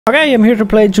Okay, I'm here to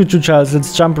play Choo-Choo Chalres.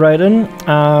 Let's jump right in.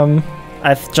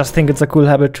 I just think it's a cool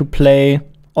habit to play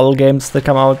all games that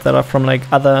come out that are from like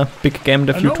other big game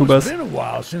dev YouTubers. It's been a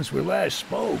while since we last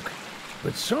spoke,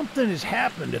 but something has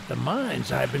happened at the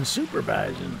mines I've been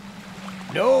supervising.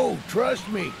 No, trust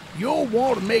me, you'll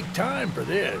want to make time for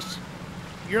this.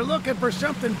 You're looking for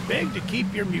something big to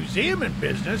keep your museum in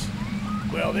business?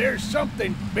 Well, there's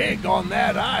something big on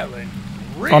that island.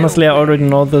 Honestly, I already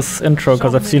know this intro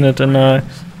because I've seen it in a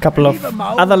couple of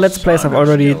other Let's Plays. I've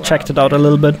already checked it out a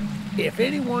little bit. If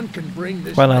anyone can bring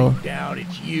this well, down,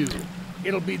 it's you.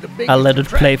 It'll be the biggest I'll let it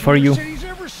play for you. the city's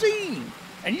ever seen,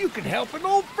 and you can help an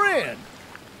old friend.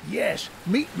 Yes,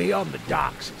 meet me on the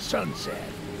docks at sunset.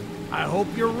 I hope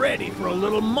you're ready for a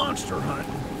little monster hunt.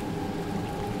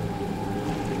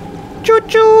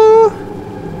 Choo-choo!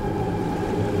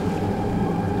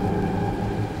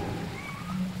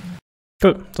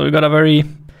 Cool. So we got a very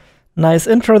nice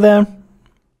intro there.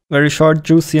 Very short,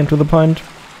 juicy, and to the point.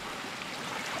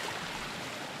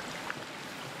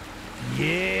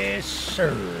 Yes,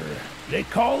 sir. They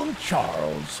call him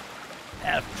Charles.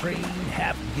 Half trained,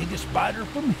 half giga-spider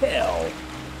from hell.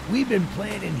 We've been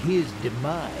planning his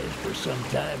demise for some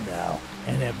time now,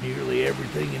 and have nearly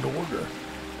everything in order.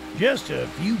 Just a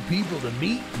few people to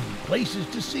meet and places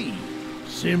to see.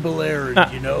 Simple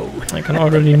errands, you know. I can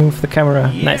already move the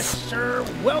camera. Yes, Nice. sir.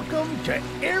 Welcome to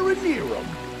Aranerum,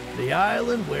 the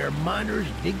island where miners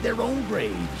dig their own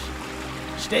graves.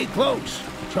 Stay close.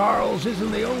 Charles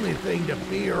isn't the only thing to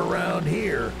fear around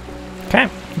here. Okay,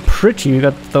 pretty. You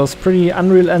got those pretty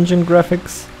Unreal Engine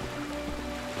graphics.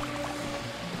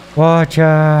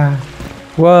 Watcha!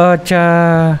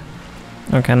 Watcha!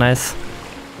 Okay, nice.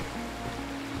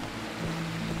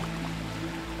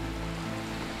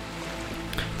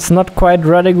 It's not quite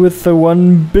running with the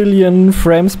 1 billion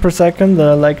frames per second that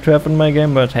I like to have in my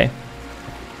game, but hey.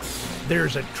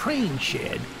 There's a train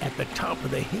shed at the top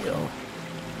of the hill.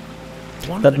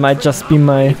 That might just be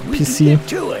my PC.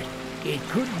 It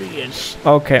could be in...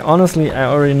 Okay, honestly, I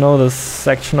already know this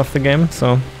section of the game,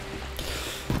 so...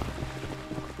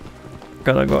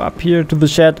 Gotta go up here to the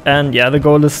shed, and yeah, the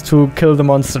goal is to kill the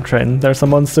monster train. There's a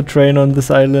monster train on this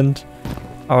island.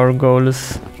 Our goal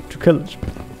is to kill it.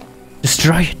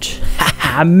 Destroy it!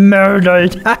 Haha,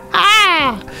 murdered!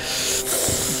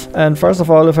 And first of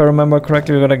all, if I remember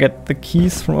correctly, we're gonna get the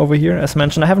keys from over here. As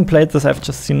mentioned, I haven't played this, I've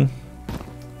just seen...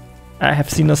 I have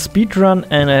seen a speedrun,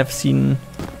 and I have seen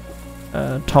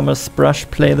Thomas Brush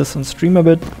play this on stream a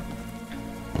bit.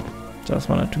 Just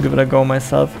wanted to give it a go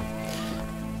myself.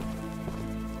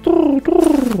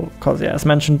 Cause yeah, as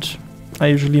mentioned, I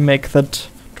usually make that,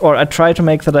 or I try to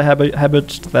make that a habit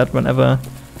that whenever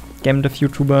game dev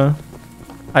YouTuber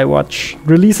I watch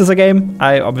releases a game,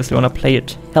 I obviously want to play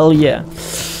it. Hell yeah.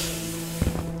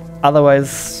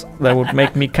 Otherwise, that would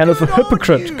make me kind of a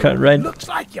hypocrite, right? Looks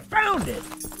like you found it.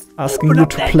 Asking you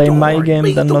to play my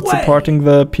game, then not supporting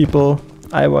the people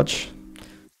I watch.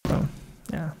 So,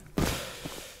 yeah.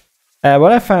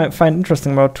 What I find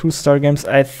interesting about 2-star games,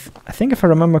 I think if I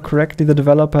remember correctly, the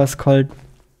developer is called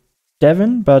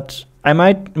Devin, but I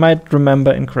might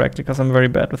remember incorrectly because I'm very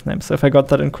bad with names. So if I got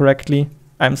that incorrectly,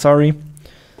 I'm sorry.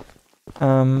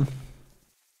 One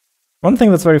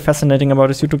thing that's very fascinating about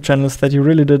his YouTube channel is that he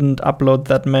really didn't upload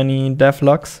that many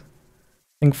devlogs.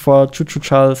 I think for Choo-Choo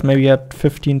Chalres maybe he had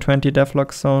 15-20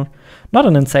 devlogs, so not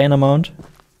an insane amount.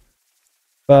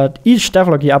 But each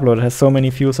devlog he uploaded has so many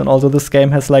views, and also this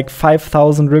game has like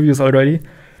 5,000 reviews already.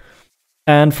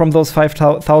 And from those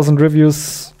 5,000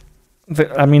 reviews,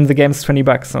 I mean, the game's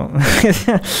 $20, so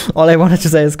all I wanted to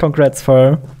say is congrats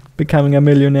for becoming a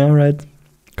millionaire, right?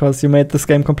 Because you made this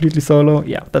game completely solo.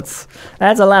 Yeah, that's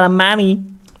a lot of money.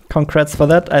 Congrats for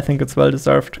that. I think it's well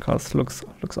deserved because it looks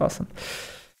awesome.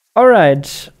 All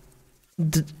right.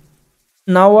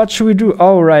 Now what should we do?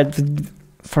 Oh, right.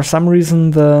 For some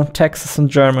reason the text is in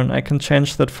German. I can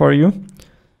change that for you.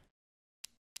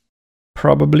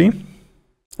 Probably,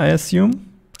 I assume.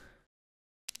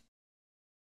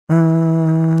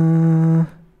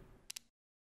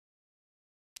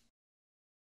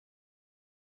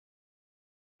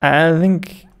 I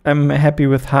think I'm happy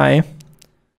with hi.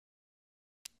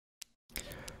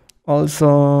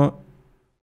 Also,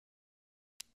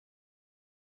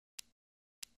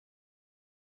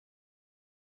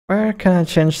 where can I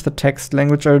change the text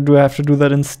language, or do I have to do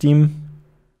that in Steam?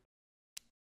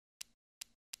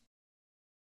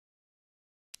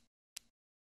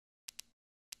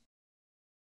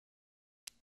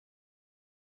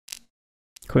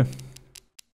 Cool.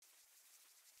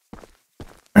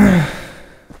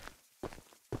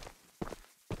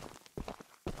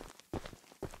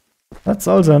 That's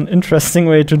also an interesting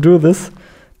way to do this.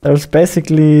 There's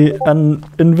basically an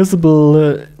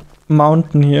invisible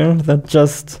mountain here that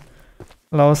just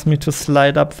allows me to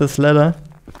slide up this ladder.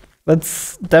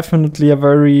 That's definitely a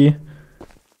very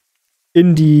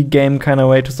indie game kind of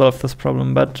way to solve this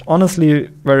problem, but honestly,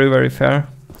 very, very fair.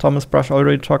 Thomas Brush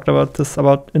already talked about this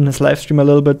in his live stream a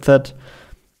little bit, that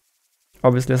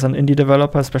obviously as an indie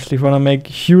developer, especially if you want to make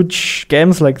huge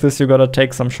games like this, you gotta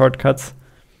take some shortcuts.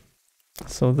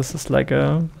 So this is like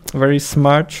a very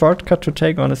smart shortcut to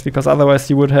take, honestly, because otherwise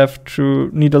you would have to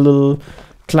need a little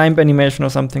climb animation or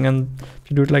something, and if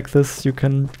you do it like this, you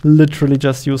can literally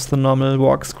just use the normal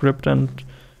walk script and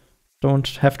don't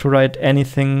have to write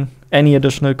anything, any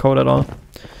additional code at all.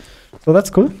 So that's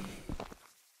cool.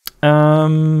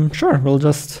 Sure, we'll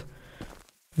just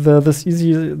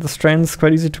this train is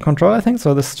quite easy to control, I think.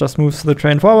 So this just moves the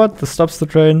train forward, this stops the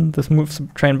train, this moves the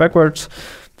train backwards.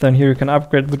 Then here you can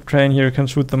upgrade the train, here you can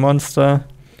shoot the monster.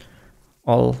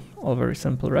 All very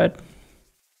simple, right?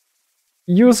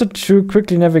 Use it to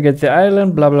quickly navigate the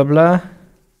island, blah blah blah.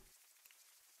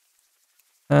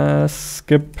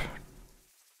 Skip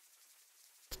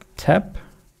tab.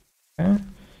 Okay.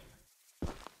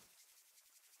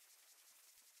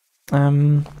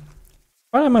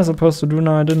 What am I supposed to do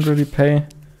now? I didn't really pay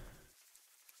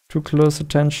too close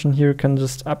attention. Here you can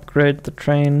just upgrade the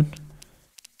train.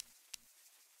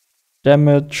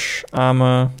 Damage,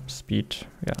 armor, speed.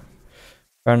 Yeah,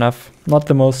 fair enough. Not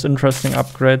the most interesting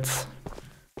upgrades.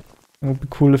 It would be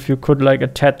cool if you could like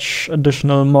attach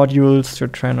additional modules to your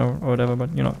train or whatever,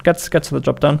 but you know, gets the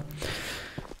job done.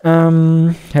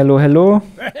 Hello.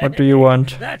 What do you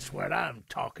want? That's what I'm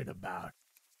talking about.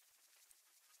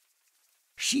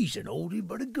 She's an oldie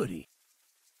but a goodie.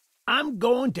 I'm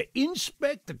going to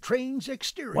inspect the train's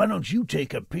exterior. Why don't you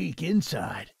take a peek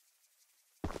inside?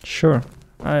 Sure.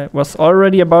 I was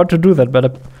already about to do that,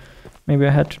 but maybe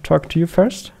I had to talk to you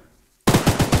first.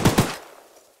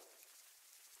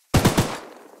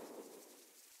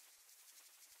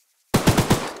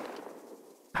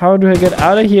 How do I get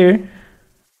out of here?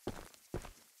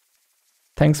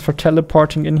 Thanks for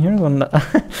teleporting in here.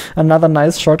 Another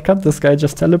nice shortcut. This guy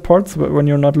just teleports when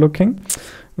you're not looking.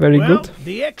 Very good.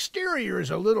 The exterior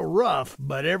is a little rough,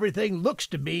 but everything looks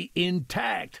to be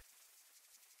intact.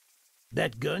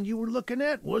 That gun you were looking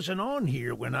at wasn't on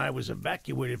here when I was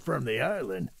evacuated from the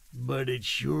island, but it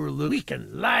sure looks... We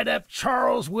can light up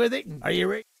Charles with it. Are you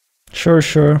ready? Sure.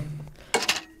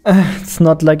 It's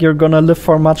not like you're gonna live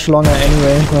for much longer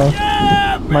anyway, so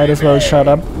yeah, might as well shut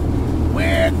up.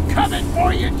 We're coming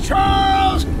for you,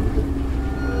 Charles!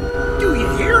 Do you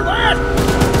hear that?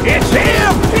 It's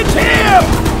him! It's him!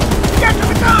 Get to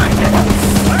the gun!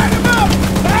 Light him up!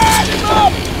 Light him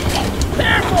up!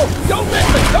 Careful! Don't let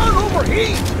the gun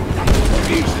overheat!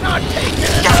 He's not taking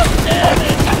enough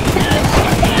damage!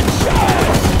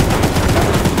 Headshots!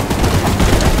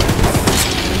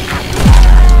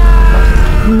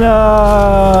 No!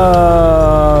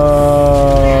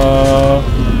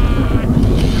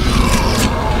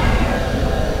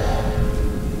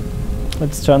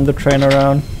 Let's turn the train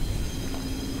around.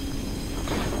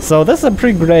 So this is a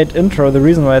pretty great intro. The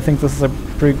reason why I think this is a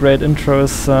pretty great intro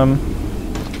is...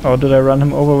 oh, did I run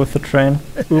him over with the train?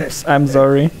 Oops, I'm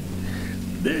sorry.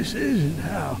 This isn't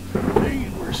how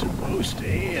things were supposed to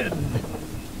end.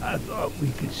 I thought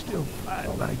we could still fight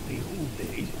like the old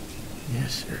days.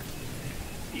 Yes, sir.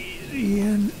 Easy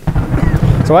in.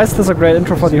 So why is this a great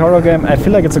intro for the horror game? I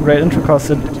feel like it's a great intro because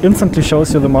it instantly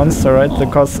shows you the monster, right?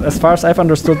 Because as far as I've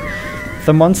understood,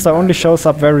 the monster only shows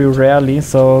up very rarely,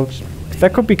 so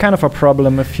that could be kind of a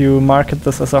problem if you market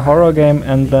this as a horror game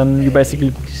and then you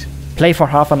basically play for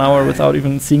half an hour without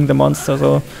even seeing the monster.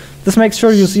 So this makes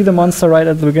sure you see the monster right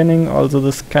at the beginning. Also,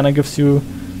 this kind of gives you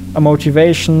a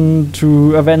motivation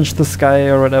to avenge this guy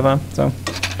or whatever. So,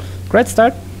 great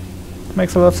start.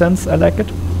 Makes a lot of sense. I like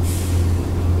it.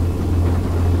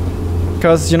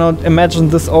 Because, you know, imagine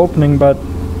this opening, but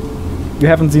you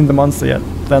haven't seen the monster yet.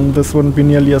 Then this wouldn't be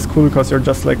nearly as cool because you're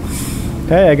just like,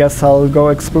 okay, I guess I'll go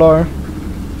explore.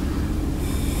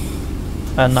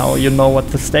 And now you know what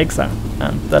the stakes are.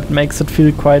 And that makes it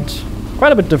feel quite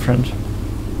a bit different.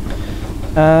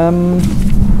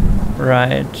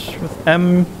 Right, with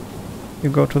M you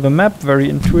go to the map, very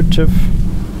intuitive.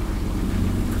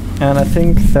 And I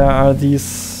think there are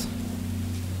these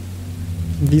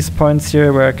points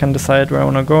here where I can decide where I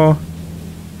want to go.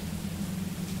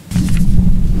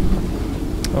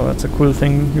 Oh, that's a cool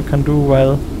thing you can do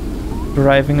while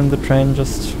driving in the train,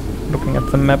 just looking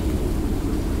at the map.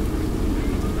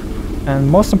 And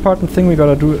most important thing we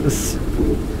gotta do is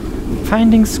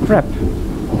finding scrap.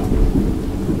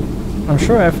 I'm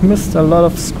sure I've missed a lot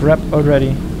of scrap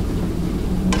already.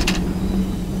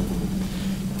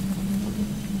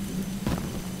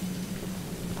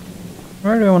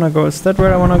 Where do I wanna go? Is that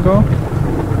where I wanna go?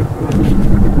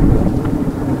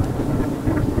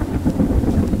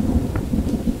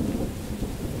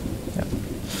 Yeah.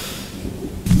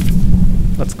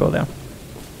 Let's go there.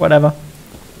 Whatever.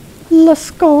 Let's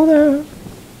go there.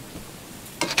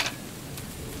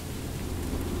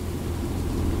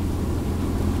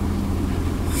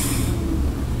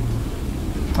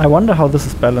 I wonder how this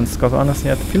is balanced, because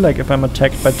honestly I feel like if I'm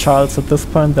attacked by Charles at this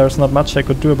point, there's not much I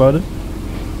could do about it.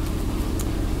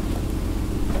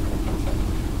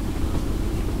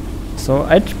 So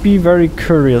I'd be very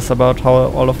curious about how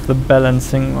all of the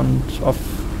balancing and of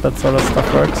that sort of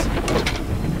stuff works.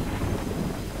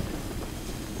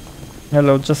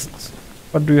 Hello, just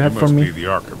what do you have for me? You must be the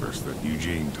archivist that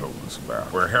Eugene told us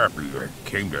about. We're happy you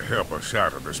came to help us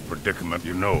out of this predicament.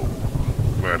 You know,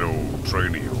 that old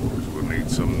train of yours will need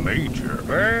some major.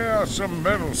 There are some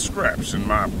metal scraps in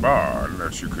my barn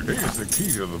that you could use. The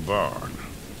key to the barn.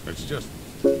 It's just...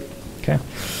 Okay.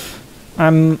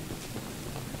 I'm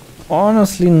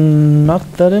honestly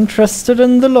not that interested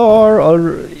in the lore,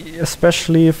 or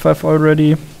especially if I've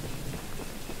already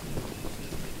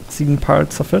seen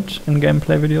parts of it in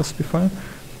gameplay videos before.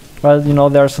 Well, you know,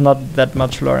 there's not that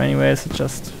much lore anyways, it's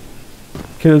just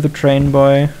kill the train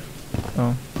boy.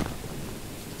 Oh.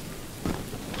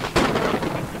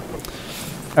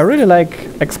 I really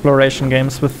like exploration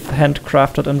games with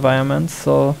handcrafted environments,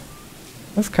 so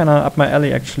that's kinda up my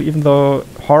alley actually, even though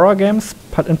horror games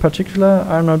in particular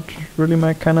are not really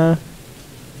my kinda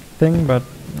thing, but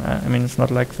I mean, it's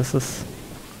not like this is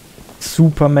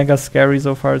super mega scary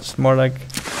so far, it's more like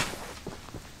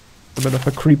a bit of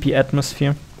a creepy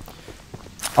atmosphere.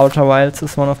 Outer Wilds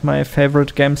is one of my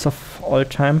favorite games of all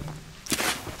time,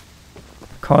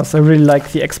 because I really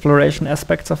like the exploration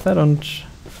aspects of that, and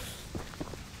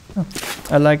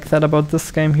I like that about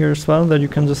this game here as well, that you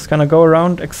can just kind of go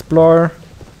around, explore,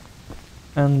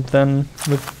 and then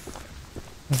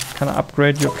kind of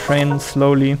upgrade your train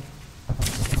slowly.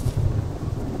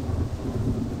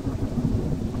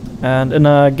 And in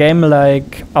a game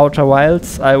like Outer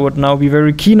Wilds, I would now be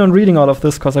very keen on reading all of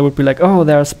this, because I would be like, oh,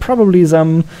 there's probably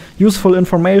some useful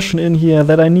information in here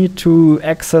that I need to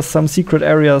access some secret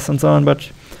areas and so on,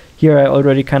 but here I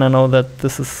already kind of know that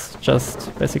this is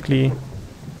just basically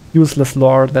useless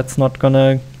lore that's not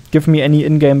gonna give me any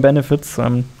in-game benefits, so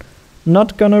I'm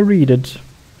not gonna read it.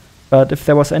 But if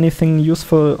there was anything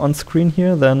useful on screen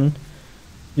here, then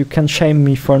you can shame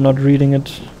me for not reading it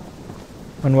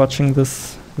when watching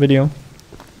this video.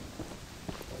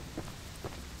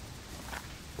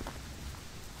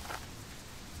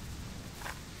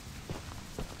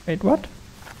 Wait, what?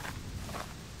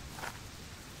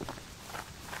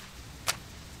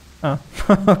 Ah,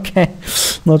 okay.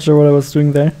 Not sure what I was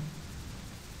doing there.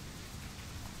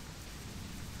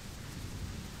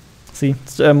 See,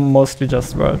 it's mostly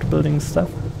just world building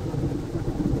stuff.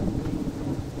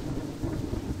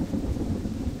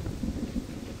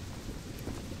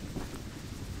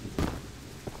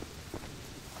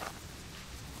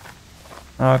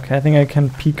 Okay, I think I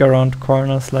can peek around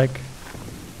corners like...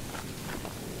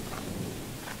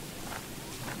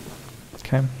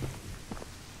 Okay.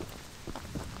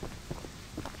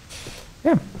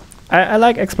 Yeah, I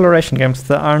like exploration games.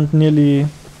 There aren't nearly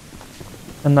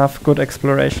enough good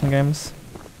exploration games.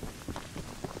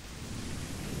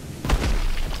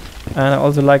 And I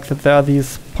also like that there are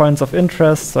these points of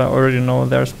interest. I already know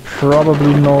there's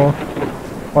probably no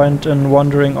point in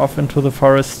wandering off into the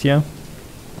forest here.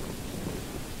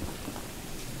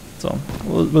 So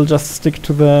we'll just stick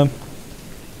to the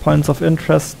points of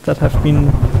interest that have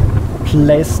been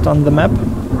placed on the map.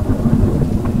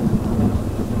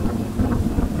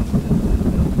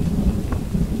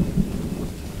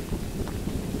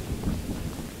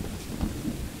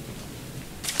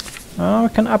 We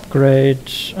can upgrade.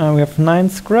 We have 9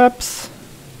 scraps.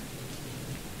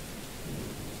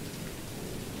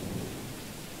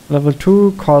 Level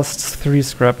 2 costs 3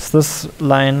 scraps. This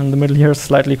line in the middle here is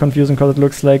slightly confusing because it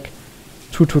looks like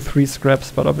 2 to 3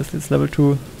 scraps, but obviously it's level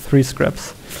 2, 3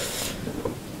 scraps.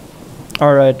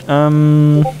 Alright,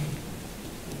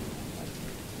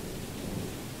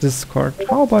 Discord.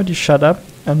 How about you shut up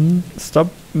and stop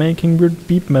making weird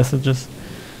beep messages?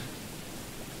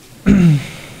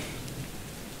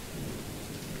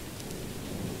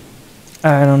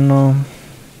 I don't know.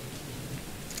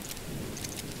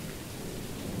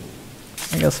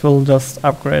 I guess we'll just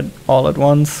upgrade all at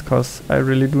once, because I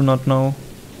really do not know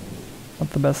what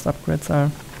the best upgrades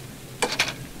are.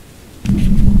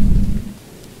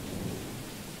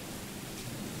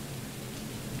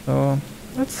 So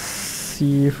let's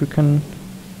see if we can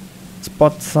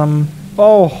spot some...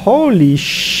 Oh, holy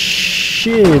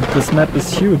shit! This map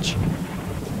is huge.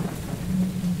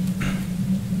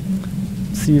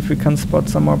 see if we can spot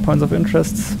some more points of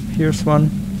interest. Here's one.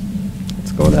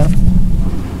 Let's go there.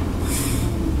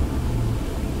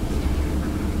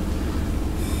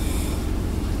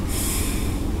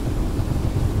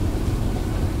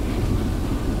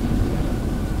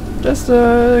 Just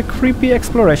a creepy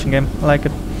exploration game. I like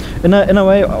it. In a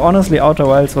way, honestly, Outer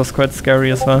Wilds was quite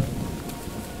scary as well.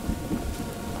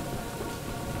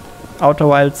 Outer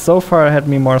Wilds so far had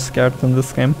me more scared than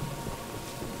this game.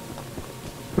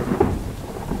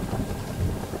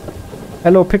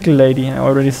 Hello, Pickle Lady. I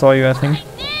already saw you, I think. I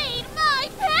need my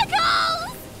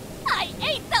pickles! I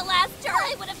ate the last jar.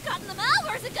 I would have gotten them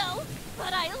hours ago,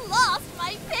 but I lost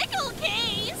my pickle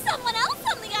key. Someone else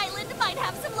on the island might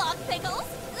have some lock pickles.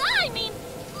 I mean,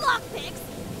 lock picks.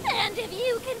 And if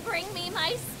you can bring me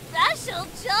my special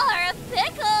jar of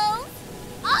pickles,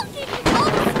 I'll give you all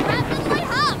the scrap metal I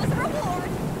have as a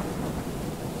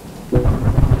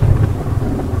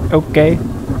reward. Okay.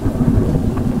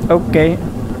 Okay.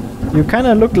 You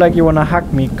kinda look like you wanna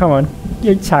hug me. Come on.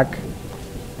 Let's hug.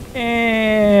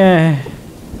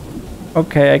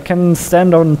 Okay, I can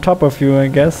stand on top of you, I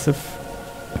guess, if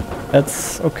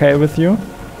that's okay with you.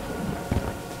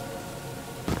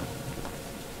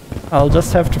 I'll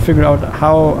just have to figure out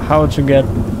how to get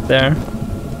there.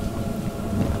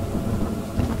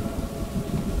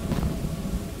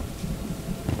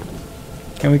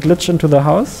 Can we glitch into the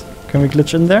house? Can we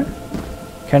glitch in there?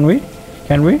 Can we?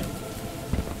 Can we?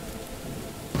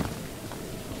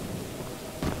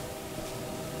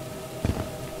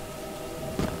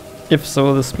 If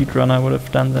so, the speedrunner would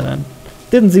have done that and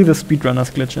didn't see the speedrunners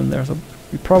glitch in there, so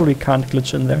we probably can't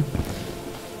glitch in there.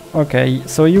 Okay,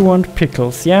 so you want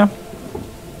pickles, yeah?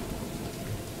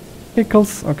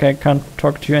 Pickles? Okay, I can't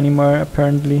talk to you anymore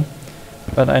apparently,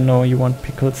 but I know you want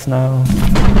pickles now.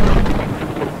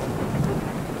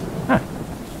 Ah.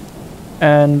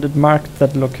 And it marked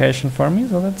that location for me,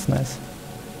 so that's nice.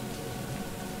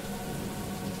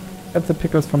 Get the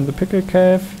pickles from the pickle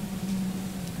cave.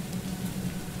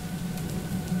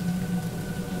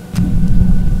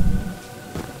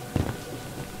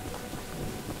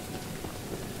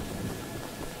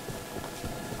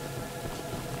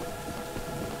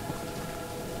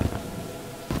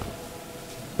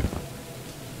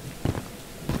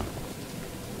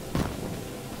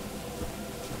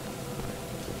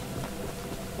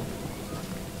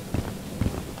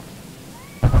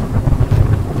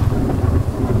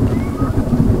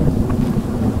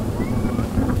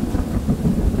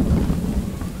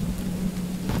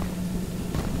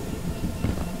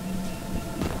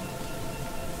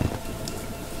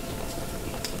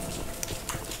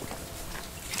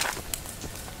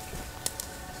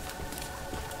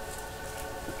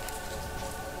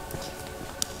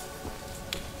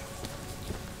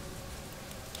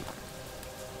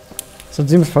 So it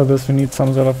seems for this we need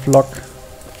some sort of lock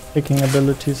picking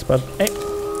abilities, but hey,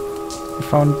 we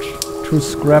found 2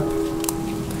 scrap.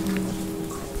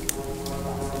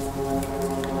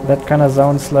 That kinda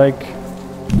sounds like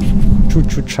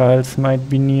Choo-Choo Chalres might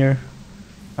be near.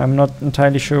 I'm not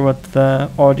entirely sure what the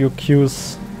audio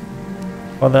cues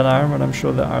for that are, but I'm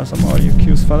sure there are some audio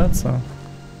cues for that, so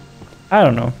I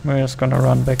don't know. We're just gonna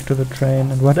run back to the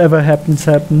train and whatever happens,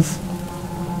 happens.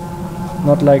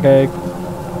 Not like I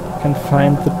can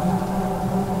find the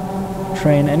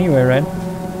train anywhere, right?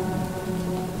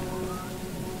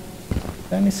 Is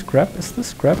there any scrap? Is this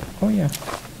scrap? Oh yeah.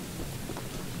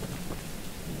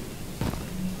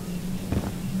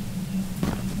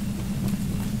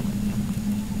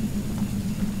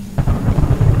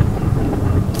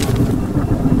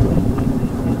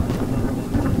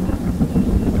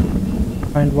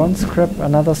 Find one scrap,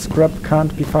 another scrap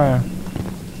can't be fire.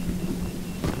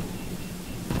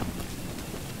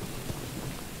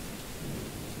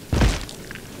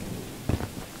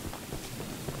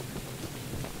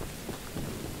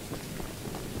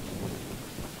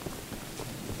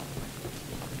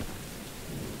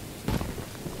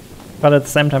 But at the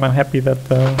same time I'm happy that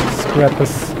the scrap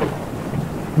is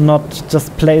not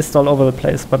just placed all over the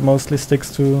place, but mostly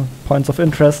sticks to points of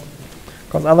interest.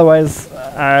 Because otherwise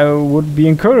I would be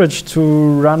encouraged to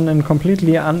run in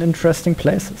completely uninteresting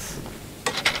places.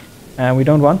 And we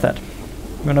don't want that.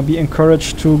 We want to be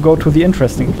encouraged to go to the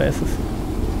interesting places.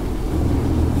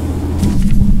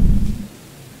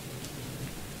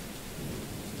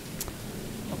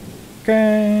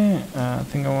 Okay, I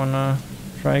think I want to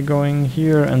try going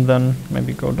here and then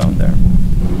maybe go down there.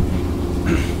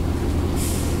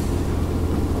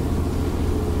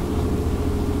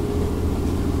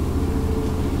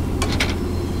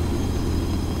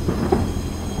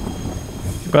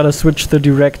 Gotta switch the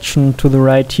direction to the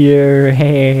right here.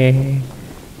 Hey.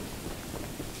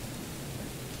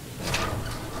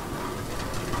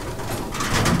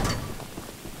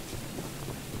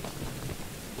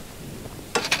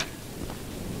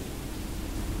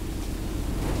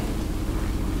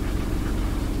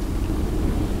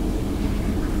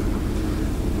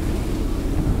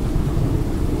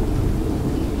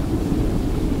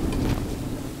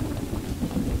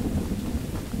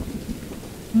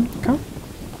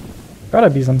 Gotta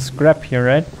be some scrap here,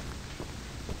 right?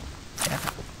 Yeah.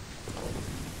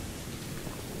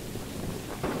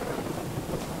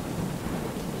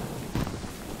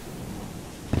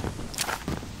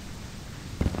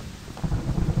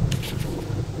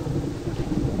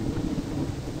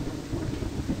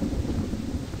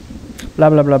 Blah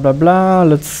blah blah blah blah.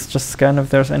 Let's just scan if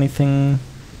there's anything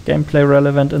gameplay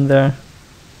relevant in there.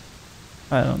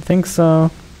 I don't think so.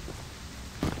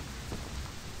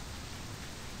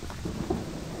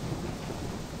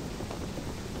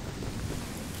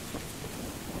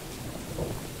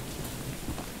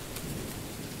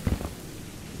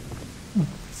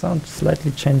 Sound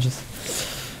slightly changes.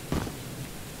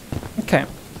 Okay.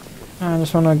 I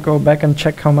just wanna go back and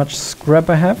check how much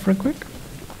scrap I have real quick.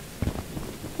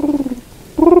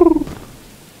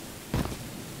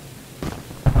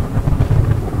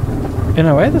 In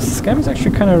a way, this game is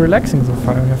actually kind of relaxing so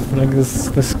far. You have like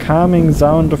this calming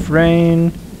sound of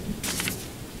rain.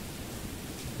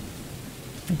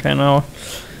 Okay, now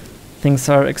things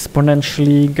are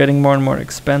exponentially getting more and more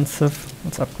expensive.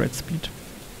 Let's upgrade speed.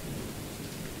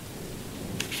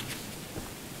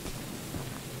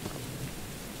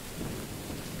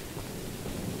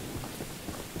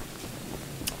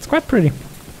 It's quite pretty.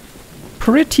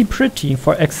 Pretty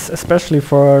for especially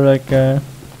for like a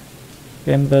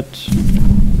game that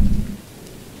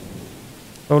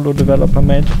solo developer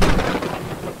made.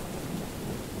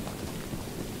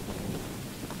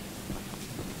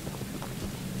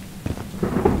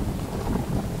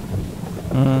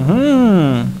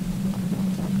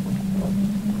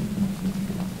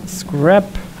 Scrap.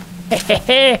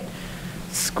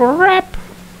 Scrap.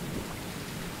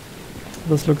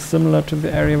 This looks similar to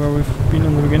the area where we've been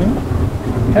in the beginning.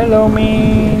 Hello,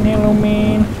 man. Hello,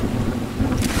 man.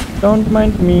 Don't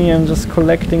mind me, I'm just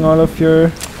collecting all of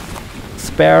your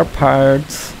spare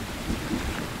parts.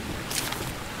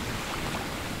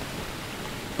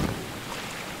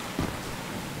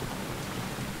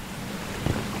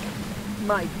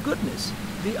 My goodness,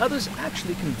 the others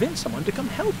actually convinced someone to come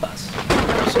help us.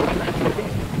 I'm so glad you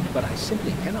did, but I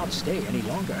simply cannot stay any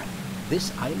longer.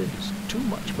 This island is too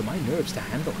much for my nerves to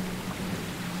handle.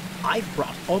 I've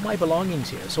brought all my belongings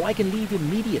here so I can leave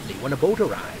immediately when a boat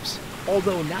arrives.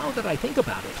 Although now that I think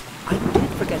about it, I did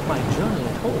forget my journal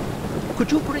at home.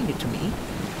 Could you bring it to me?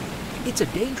 It's a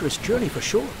dangerous journey for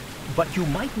sure, but you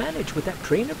might manage with that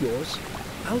train of yours.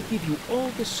 I'll give you all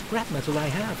the scrap metal I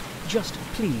have. Just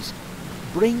please,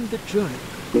 bring the journal.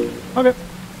 Okay.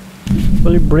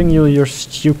 Will you bring you your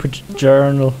stupid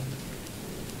journal?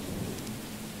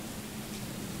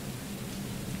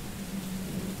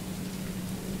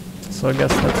 So I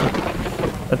guess that's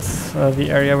it. That's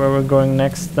the area where we're going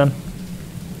next then.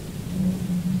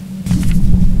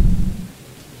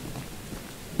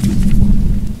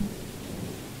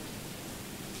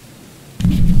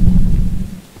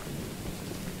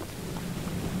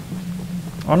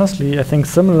 Honestly, I think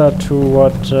similar to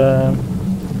what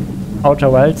Outer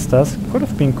Wilds does, could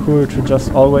have been cool to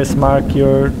just always mark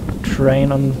your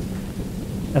train on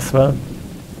as well,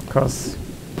 because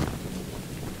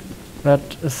that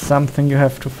is something you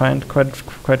have to find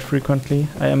quite frequently,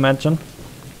 I imagine.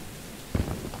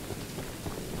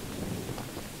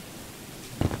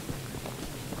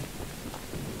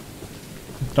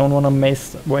 Don't want to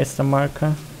waste a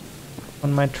marker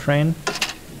on my train.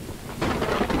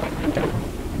 Okay.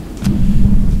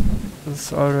 This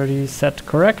is already set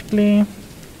correctly.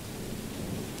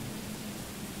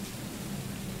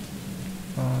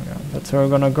 Oh yeah, that's where we're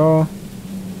gonna go.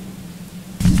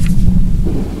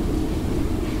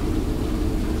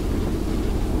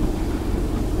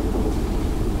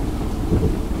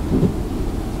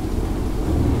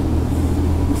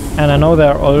 And I know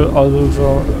there are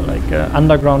also like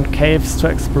underground caves to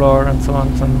explore and so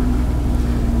on, so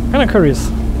I'm kinda curious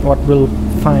what we'll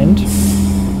find.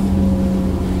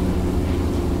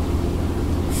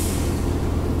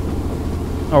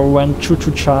 Or when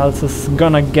Choo-Choo Chalres is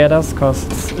gonna get us, cause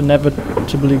it's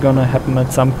inevitably gonna happen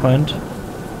at some point.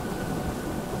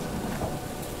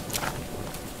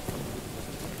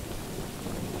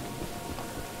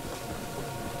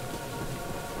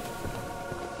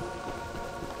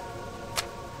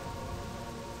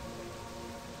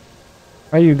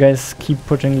 Why do you guys keep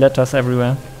putting letters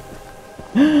everywhere?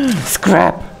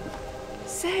 Scrap!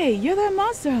 Say, you're that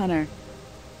monster hunter.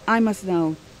 I must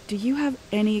know, do you have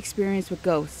any experience with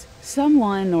ghosts?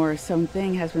 Someone or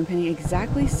something has been pinning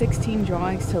exactly 16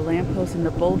 drawings to lampposts in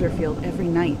the boulder field every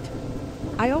night.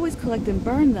 I always collect and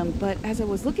burn them, but as I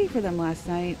was looking for them last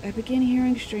night, I began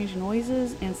hearing strange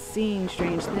noises and seeing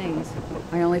strange things.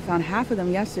 I only found half of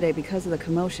them yesterday because of the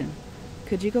commotion.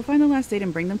 Could you go find the last date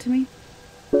and bring them to me?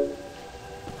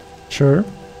 Sure.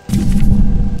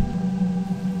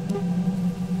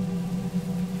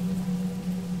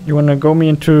 You wanna go me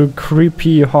into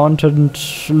creepy haunted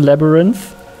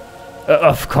labyrinth?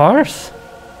 Of course!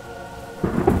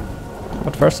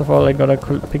 But first of all I gotta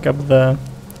pick up the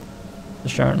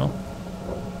journal.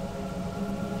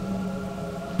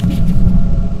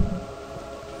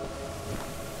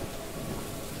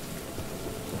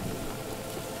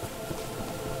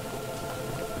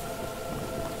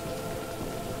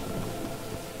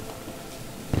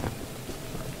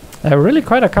 Really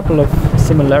quite a couple of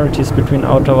similarities between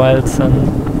Outer Wilds and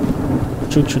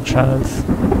Choo-Choo Chalres.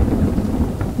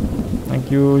 Like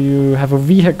you have a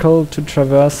vehicle to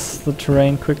traverse the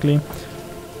terrain quickly.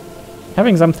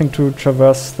 Having something to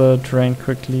traverse the terrain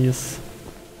quickly is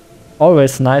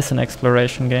always nice in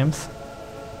exploration games.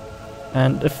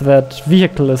 And if that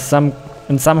vehicle is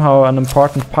somehow an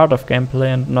important part of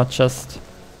gameplay and not just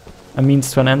a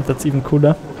means to an end, that's even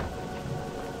cooler.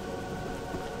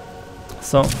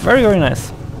 So, very, very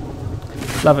nice.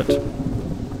 Love it.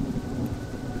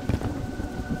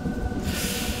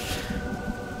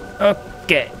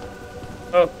 Okay.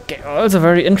 Okay, also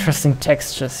very interesting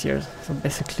textures here. So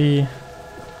basically,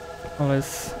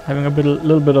 always having a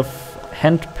little bit of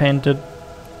hand-painted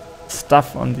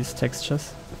stuff on these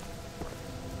textures.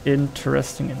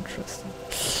 Interesting, interesting.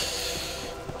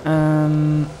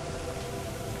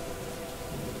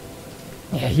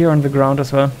 Yeah, here on the ground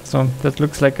as well. So that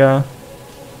looks like a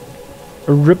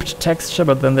ripped texture,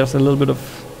 but then there's a little bit of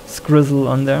scrizzle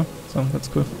on there, so that's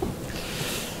cool.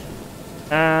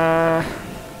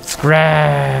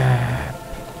 Scrap!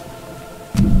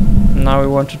 Now we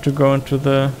wanted to go into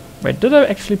the... Wait, did I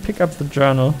actually pick up the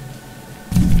journal?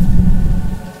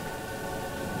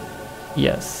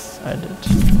 Yes, I did.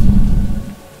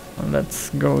 And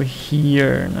let's go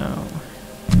here now.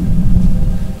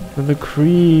 To the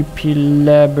creepy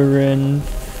labyrinth,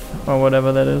 or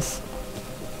whatever that is.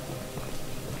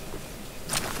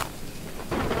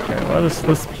 What is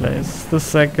this place? Is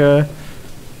this like the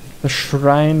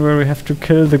shrine where we have to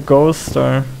kill the ghost,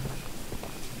 or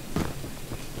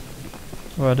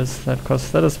what is that?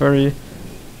 Because that is very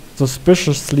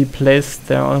suspiciously placed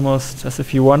there, almost as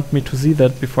if you want me to see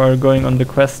that before going on the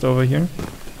quest over here.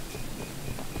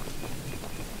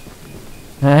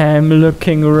 I'm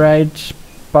looking right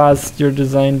past your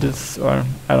design, or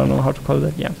I don't know how to call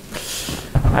that. Yeah,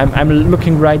 I'm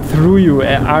looking right through you,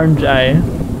 aren't I?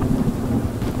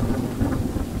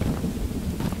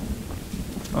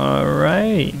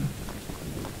 Alright.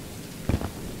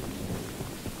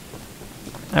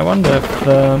 I wonder if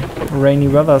the rainy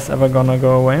weather's ever gonna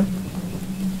go away.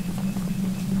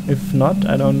 If not,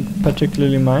 I don't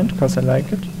particularly mind, because I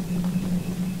like it.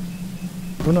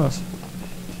 Who knows?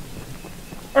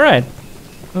 Alright.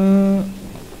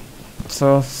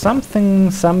 So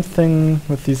something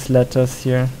with these letters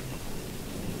here.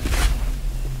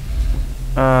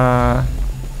 Uh-huh.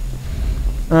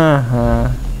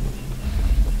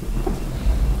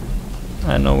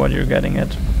 I know what you're getting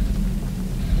at.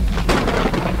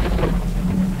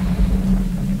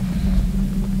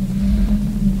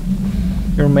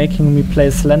 You're making me play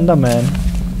Slenderman.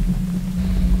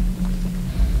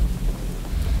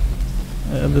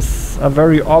 This a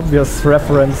very obvious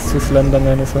reference to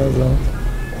Slenderman as well, so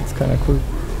it's kinda cool.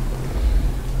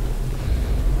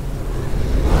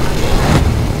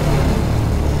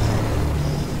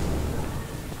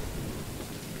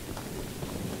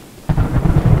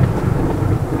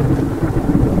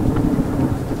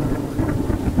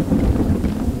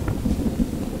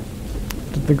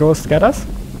 Did the ghost get us?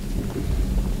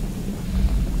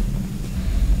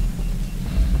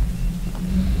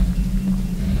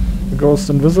 Ghost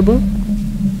invisible?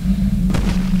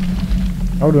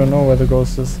 How do I know where the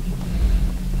ghost is?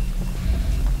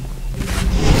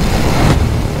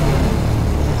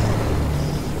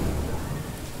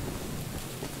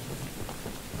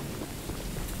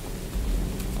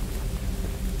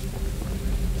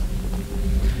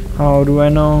 How do I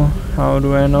know? How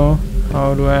do I know?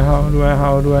 How do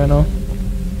I know?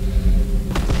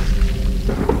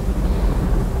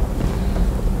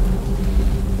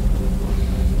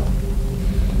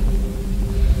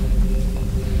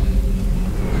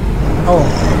 Oh,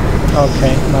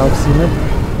 okay, now I've seen it.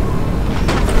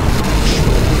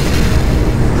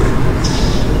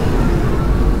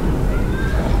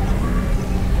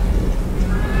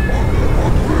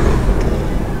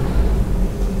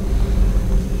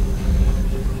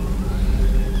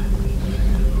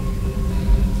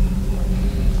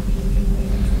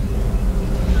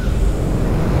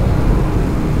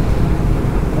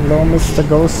 Hello, Mr.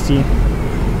 Ghosty.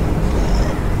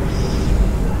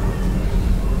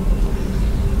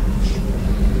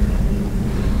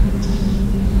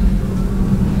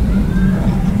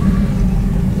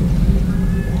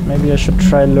 Maybe I should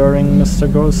try luring Mr.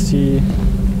 Ghosty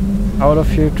out of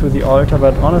here to the altar,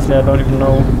 but honestly I don't even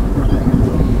know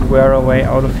where a way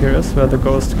out of here is, where the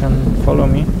ghost can follow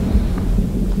me.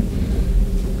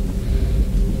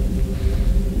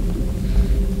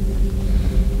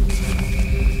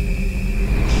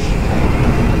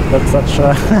 That's such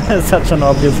a such an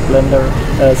obvious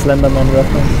Slenderman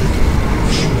reference.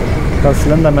 Because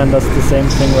Slenderman does the same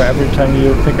thing where every time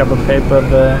you pick up a paper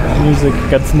the music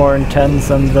gets more intense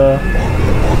and the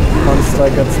monster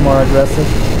gets more aggressive.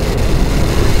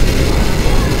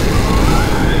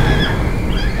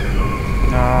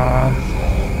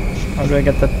 How do I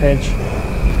get that page?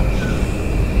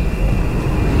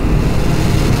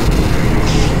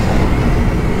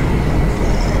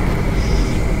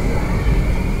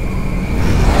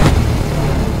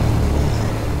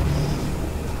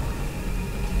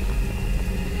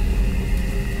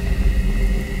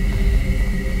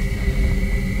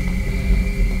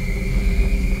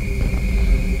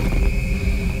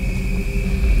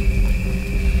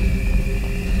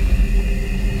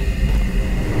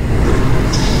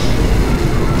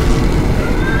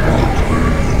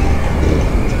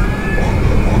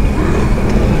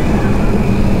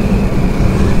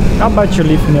 How about you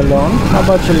leave me alone? How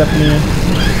about you let me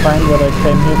find what I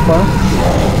came here for?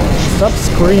 Stop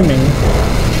screaming.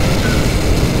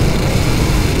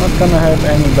 Not gonna hurt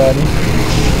anybody.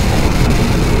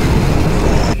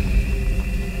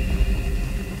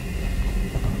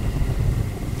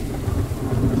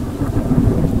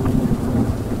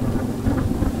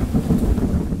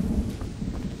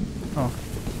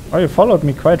 Oh, you followed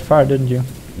me quite far, didn't you?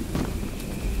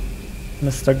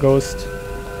 Mr. Ghost.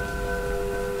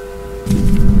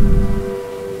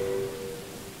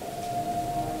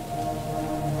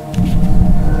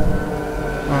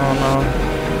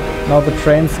 Now the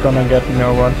train's gonna get me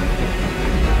or what?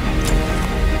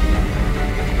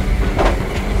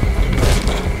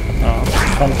 Oh,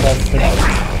 fantastic.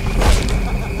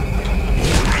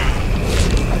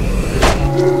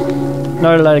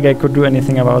 Not like I could do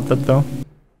anything about that though.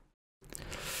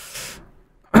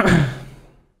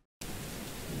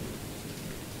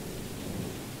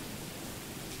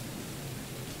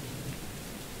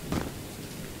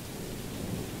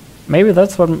 Maybe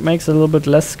that's what makes it a little bit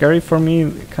less scary for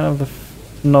me, kind of the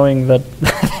knowing that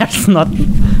there's not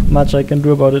much I can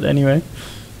do about it anyway.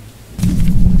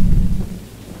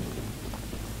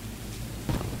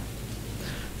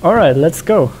 Alright, let's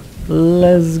go.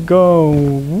 Let's go.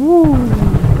 Woo.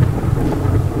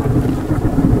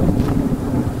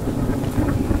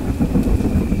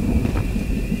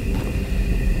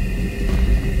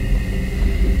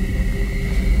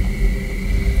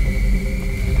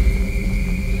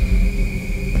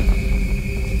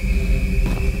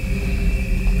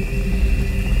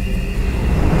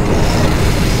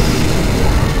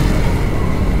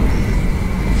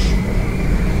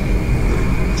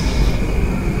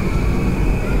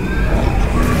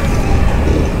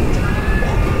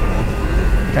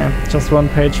 Just one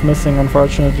page missing,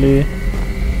 unfortunately.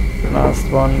 Last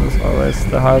one is always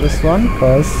the hardest one,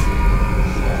 because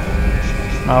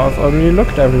now I've already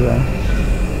looked everywhere.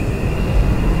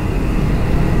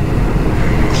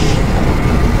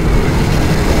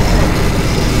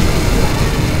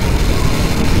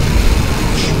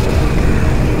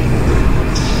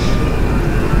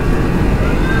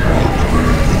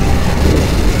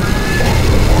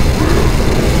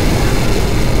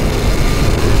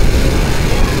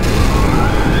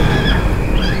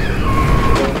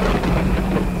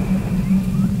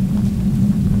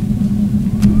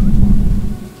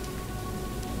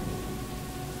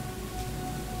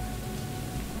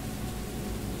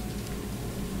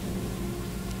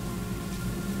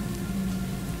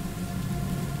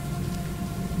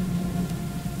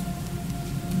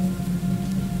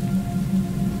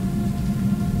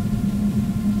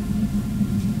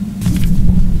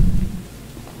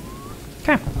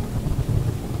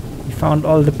 Found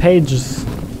all the pages.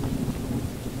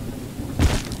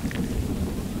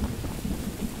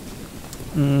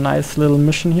 Nice little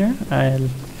mission here. I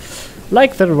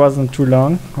like that it wasn't too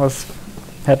long.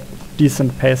 Had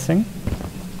decent pacing.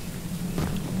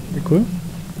 Pretty cool.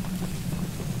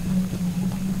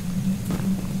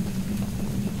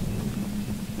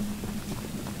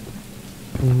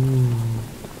 Ooh.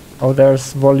 Oh,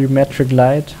 there's volumetric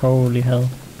light. Holy hell.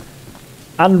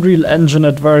 Unreal Engine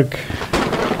at work.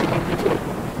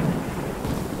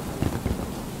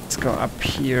 Go up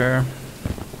here.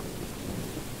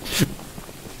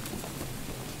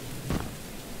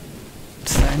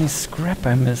 Is there any scrap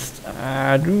I missed?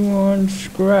 I do want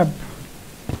scrap.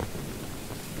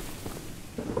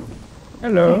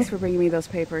 Hello. Thanks for bringing me those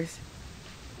papers.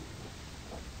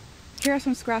 Here are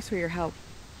some scraps for your help.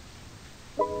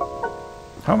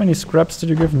 How many scraps did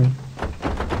you give me?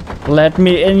 Let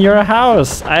me in your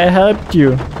house. I helped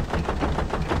you.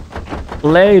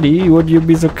 Lady, would you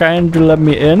be so kind to let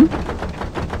me in?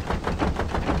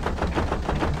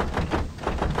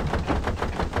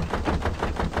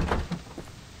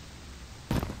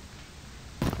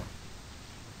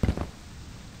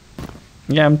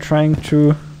 Yeah, I'm trying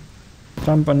to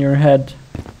jump on your head.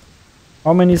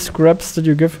 How many scraps did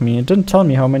you give me? It didn't tell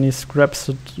me how many scraps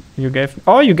did you gave me.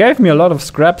 Oh, you gave me a lot of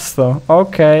scraps though.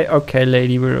 Okay, okay,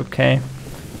 lady, we're okay.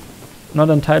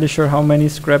 Not entirely sure how many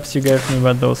scraps you gave me,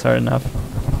 but those are enough.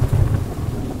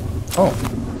 Oh.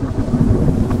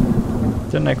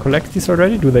 Didn't I collect these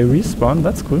already? Do they respawn?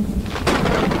 That's cool.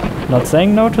 Not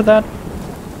saying no to that.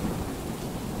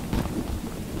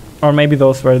 Or maybe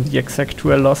those were the exact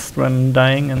two I lost when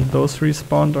dying and those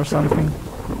respawned or something.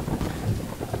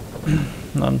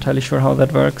 Not entirely sure how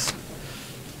that works.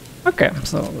 Okay,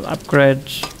 so we'll upgrade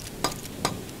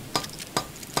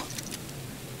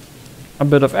a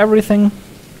bit of everything.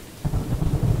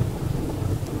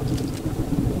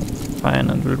 Fine,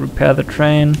 and we'll repair the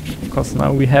train, because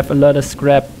now we have a lot of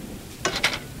scrap.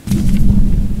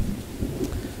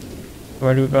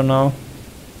 Where do we go now?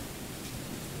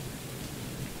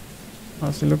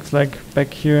 Honestly, looks like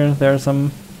back here there are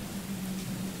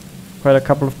quite a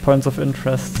couple of points of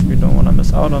interest we don't want to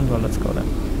miss out on, so let's go there.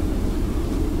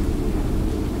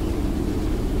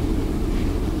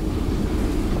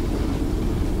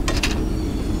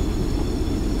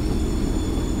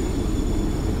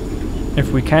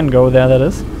 If we can go there, that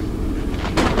is.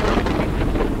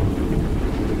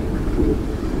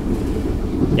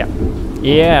 Yeah.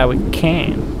 Yeah, we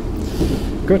can.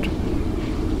 Good.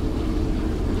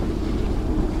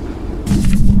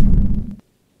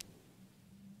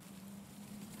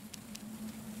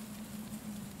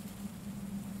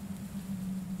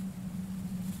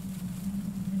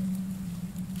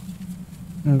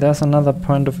 And there's another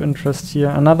point of interest here,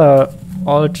 another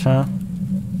altar.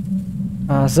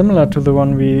 Similar to the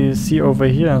one we see over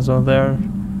here, so there are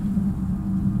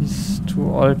these two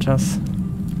altars.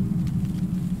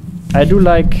 I do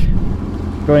like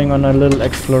going on a little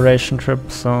exploration trip,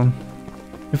 so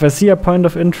if I see a point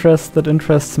of interest that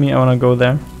interests me, I wanna go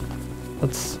there.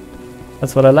 That's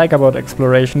what I like about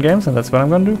exploration games, and that's what I'm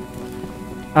gonna do.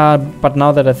 But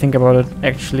now that I think about it,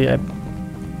 actually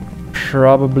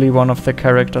probably one of the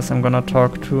characters I'm gonna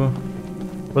talk to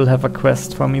will have a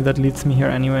quest for me that leads me here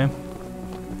anyway.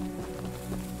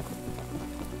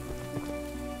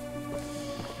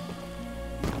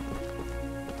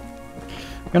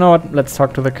 You know what, let's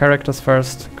talk to the characters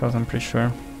first, because I'm pretty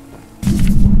sure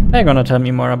they're gonna tell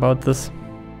me more about this.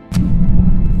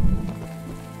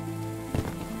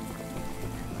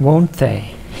 Won't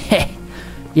they?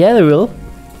 Yeah, they will.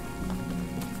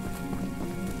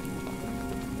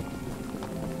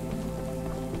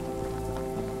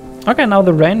 Okay, now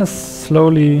the rain is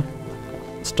slowly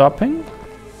stopping.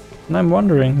 And I'm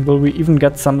wondering, will we even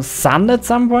get some sun at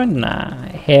some point? Nah,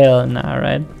 hell nah,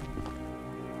 right?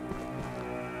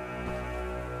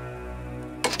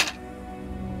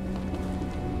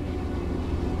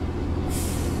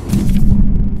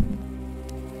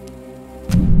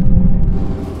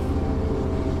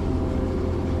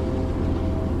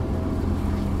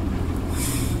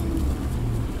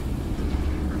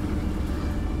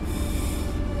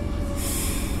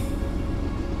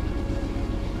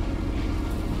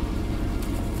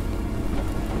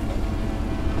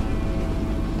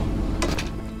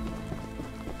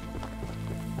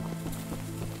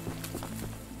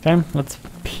 Okay, let's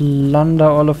plunder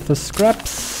all of the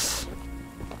scraps.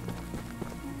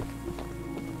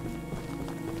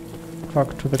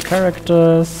 Talk to the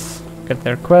characters, get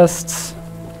their quests.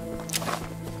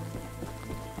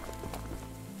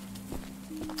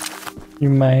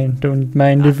 Don't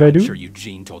mind if I do? I'm sure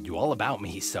Eugene told you all about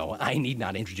me, so I need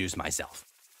not introduce myself.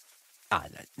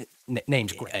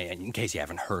 Name's in case you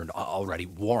haven't heard already,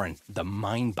 Warren, the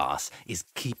mine boss, is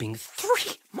keeping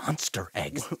 3 monster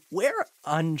eggs. We're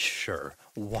unsure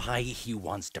why he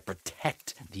wants to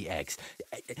protect the eggs.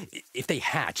 If they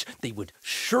hatch, they would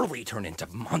surely turn into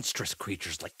monstrous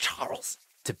creatures like Charles.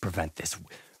 To prevent this,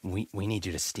 we need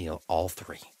you to steal all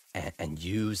 3 and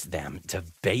use them to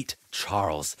bait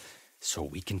Charles so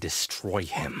we can destroy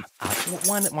him.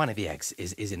 One of the eggs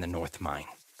is in the north mine.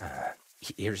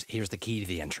 Here's the key to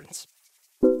the entrance.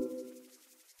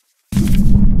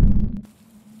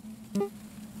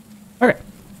 Okay.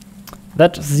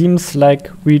 That seems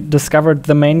like we discovered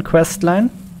the main quest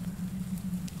line.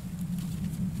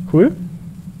 Cool.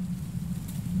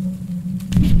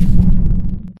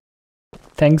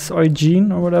 Thanks,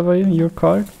 Eugene, or whatever you're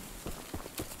called.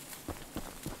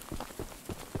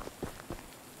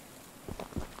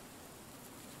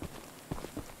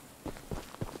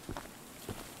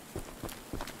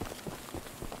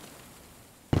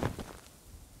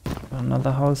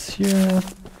 Another house here.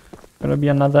 Gotta be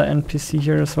another NPC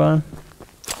here as well.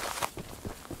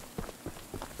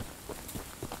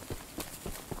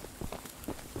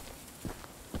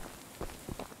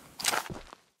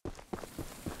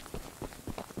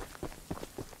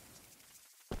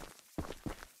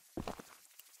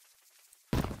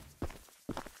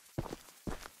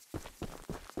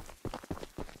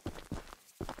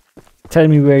 Tell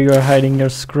me where you are hiding your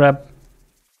scrap.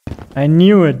 I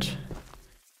knew it.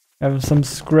 Have some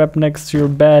scrap next to your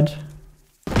bed.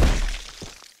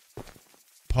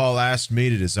 Paul asked me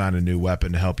to design a new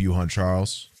weapon to help you hunt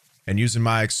Charles. And using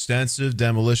my extensive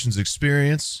demolitions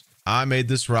experience, I made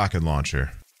this rocket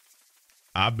launcher.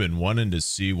 I've been wanting to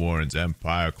see Warren's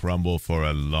empire crumble for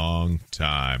a long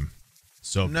time.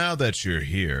 So now that you're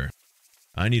here,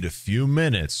 I need a few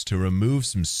minutes to remove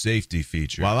some safety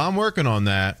features. While I'm working on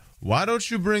that, why don't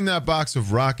you bring that box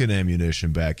of rocket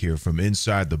ammunition back here from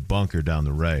inside the bunker down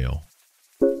the rail?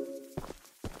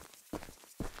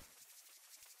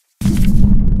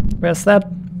 Where's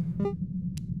that?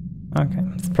 Okay,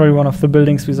 it's probably one of the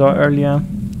buildings we saw earlier.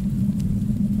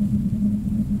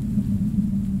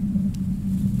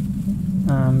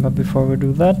 But before we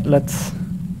do that, let's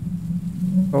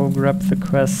go grab the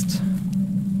quest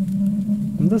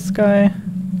from this guy.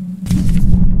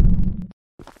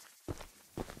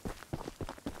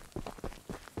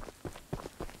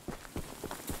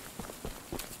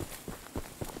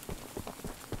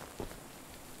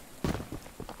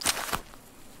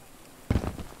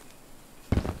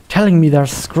 Telling me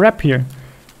there's scrap here.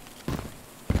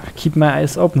 Gotta keep my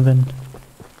eyes open then.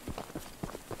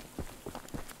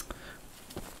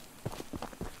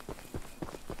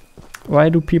 Why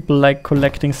do people like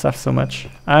collecting stuff so much?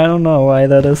 I don't know why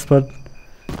that is, but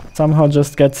somehow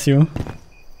just gets you.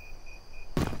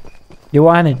 You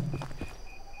want it.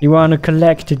 You want to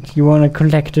collect it. You want to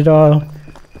collect it all.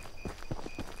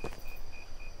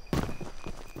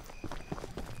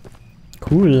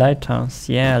 Cool lighthouse.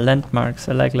 Yeah, landmarks.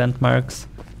 I like landmarks.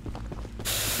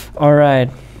 Alright.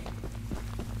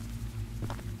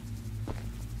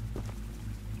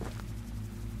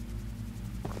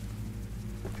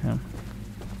 Okay.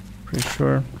 Pretty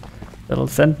sure that'll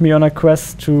send me on a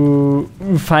quest to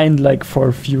find like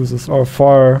 4 fuses or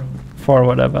 4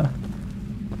 whatever.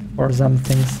 Or some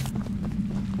things.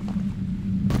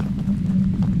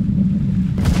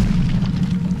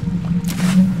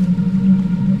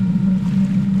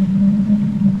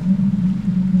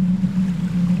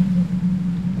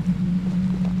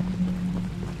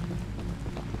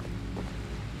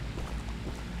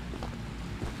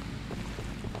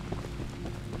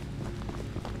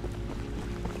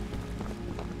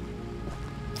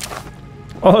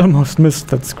 Almost missed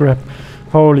that scrap.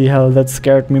 Holy hell, that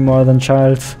scared me more than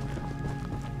Childs.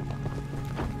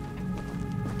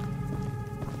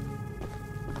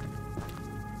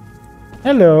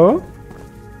 Hello?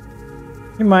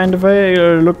 You mind if I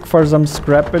look for some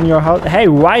scrap in your house? Hey,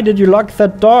 why did you lock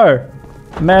that door?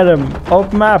 Madam,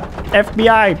 open up!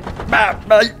 FBI!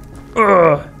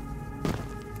 Ugh.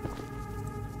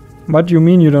 What do you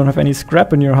mean you don't have any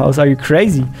scrap in your house? Are you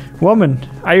crazy? Woman,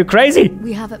 are you crazy?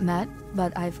 We haven't met,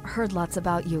 but I've heard lots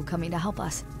about you coming to help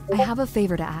us. I have a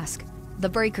favor to ask. The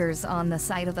breakers on the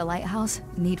side of the lighthouse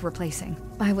need replacing.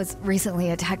 I was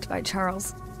recently attacked by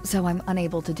Charles, so I'm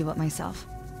unable to do it myself.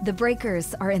 The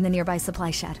breakers are in the nearby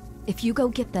supply shed. If you go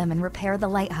get them and repair the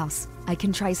lighthouse, I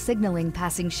can try signaling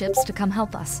passing ships to come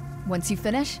help us. Once you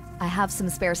finish, I have some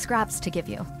spare scraps to give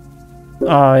you.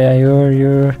 Oh yeah,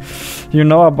 you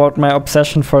know about my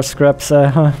obsession for scraps.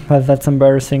 That's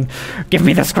embarrassing. Give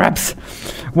me the scraps,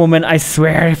 woman! I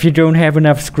swear, if you don't have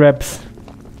enough scraps.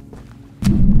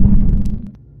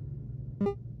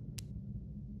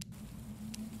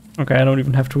 Okay, I don't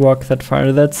even have to walk that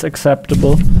far. That's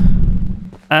acceptable.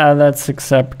 That's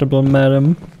acceptable,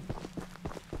 madam.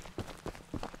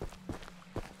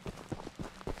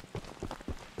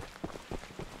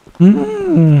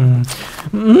 Mmm.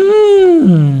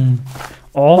 Mmm.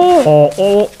 Oh.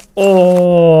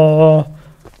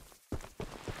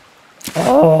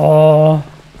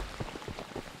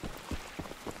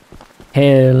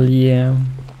 Hell yeah.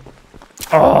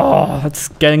 Oh, it's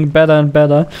getting better and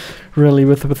better. Really,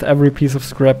 with every piece of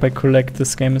scrap I collect,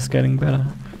 this game is getting better.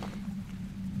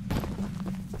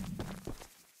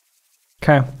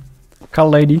 Okay. Call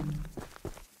lady.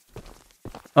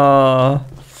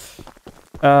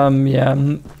 Yeah,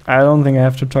 I don't think I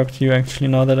have to talk to you actually.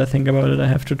 Now that I think about it, I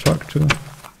have to talk to.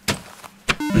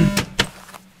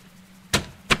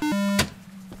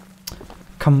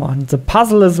 Come on, it's a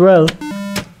puzzle as well.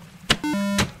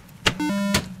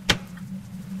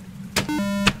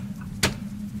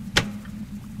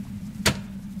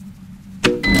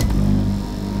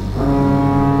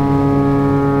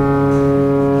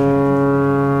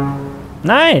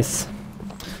 Nice!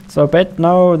 So I bet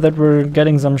now that we're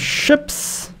getting some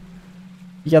ships,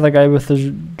 the other guy with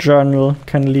the journal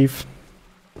can leave.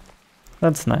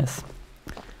 That's nice.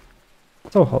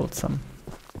 So wholesome.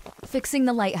 Fixing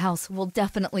the lighthouse will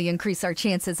definitely increase our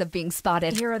chances of being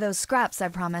spotted. Here are those scraps I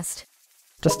promised.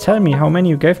 Just tell me how many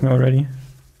you gave me already.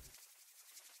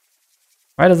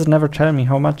 Why does it never tell me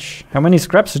how many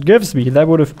scraps it gives me? That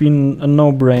would have been a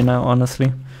no-brainer,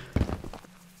 honestly.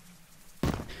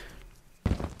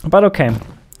 But okay.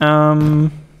 So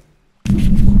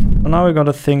now we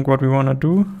gotta think what we wanna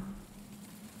do.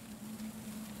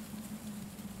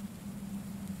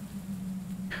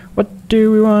 What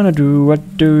do we wanna do?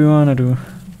 What do we wanna do?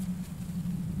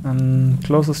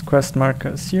 Closest quest marker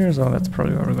is here, so that's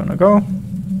probably where we're gonna go.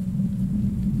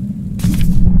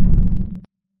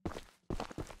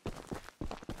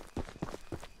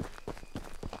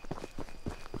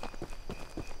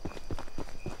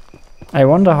 I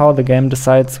wonder how the game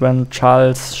decides when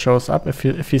Charles shows up, if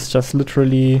he's just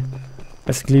literally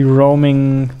basically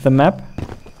roaming the map.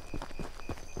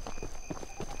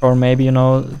 Or maybe, you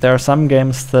know, there are some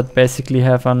games that basically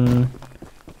have an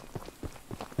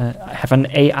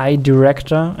AI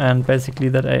director, and basically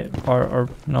that or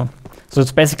you know, so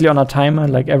it's basically on a timer,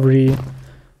 like every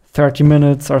 30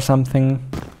 minutes or something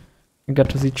you get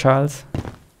to see Charles.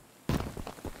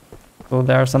 So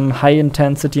there are some high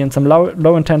intensity and some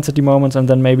low intensity moments, and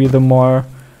then maybe the more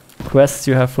quests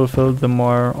you have fulfilled, the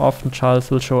more often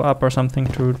Charles will show up or something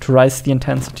to rise the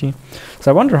intensity. So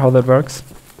I wonder how that works.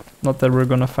 Not that we're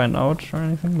gonna find out or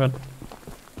anything, but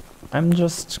I'm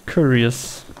just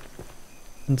curious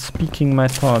and speaking my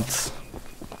thoughts.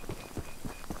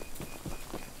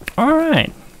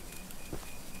 Alright.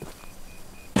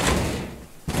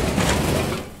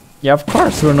 Yeah, of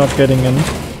course we're not getting in.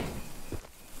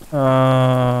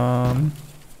 Uh-huh.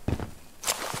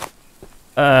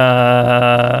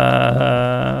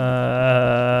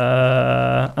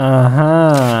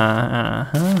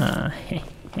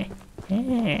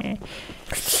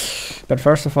 But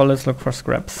first of all, let's look for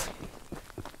scraps.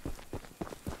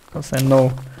 Because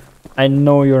I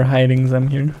know you're hiding them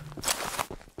here.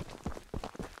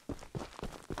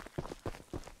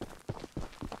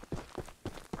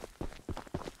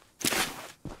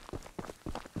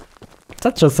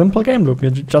 Such a simple game loop.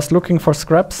 You're just looking for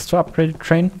scraps to upgrade your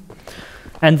train.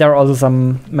 And there are also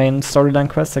some main storyline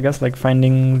quests, I guess, like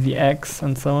finding the eggs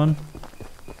and so on.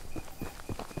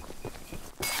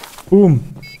 Boom.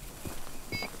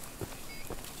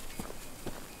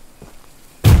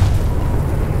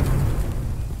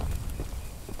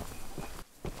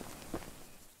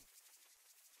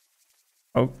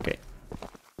 Okay.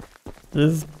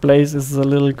 This place is a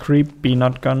little creepy,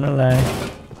 not gonna lie.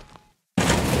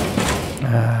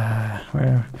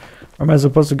 Where am I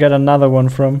supposed to get another one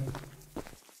from?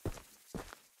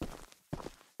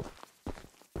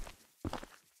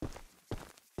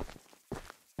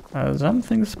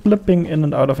 Something's blipping in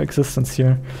and out of existence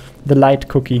here. The light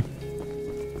cookie.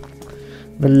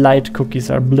 The light cookies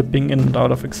are blipping in and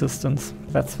out of existence.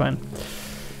 That's fine.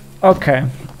 Okay.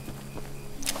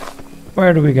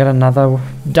 Where do we get another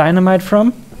dynamite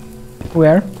from?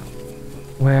 Where?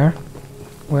 Where?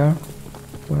 Where?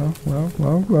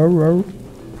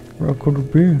 Where could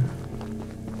it be?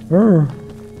 Where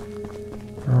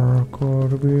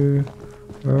could it be?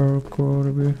 Where could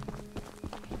it be?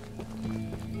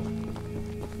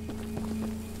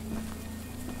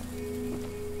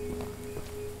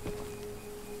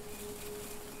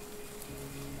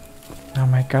 Oh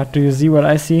my god, do you see what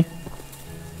I see? Do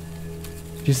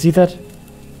you see that?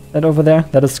 That over there?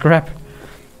 That is scrap.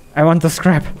 I want the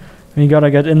scrap. We gotta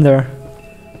get in there.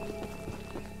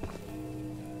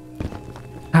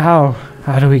 How?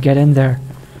 How do we get in there?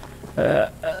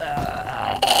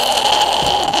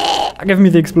 Give me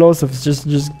the explosives. Just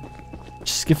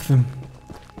give them.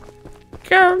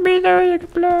 Give me the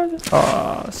explosives.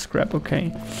 Oh, scrap.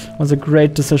 Okay. Was a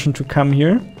great decision to come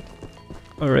here.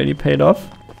 Already paid off.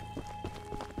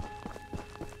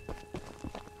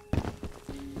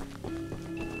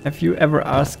 Have you ever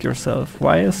asked yourself,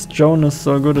 why is Jonas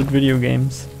so good at video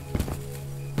games?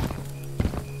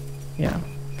 Yeah.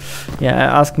 Yeah,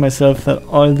 I ask myself that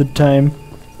all the time.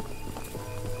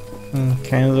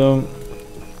 Okay, so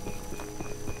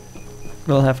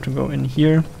we'll have to go in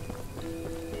here.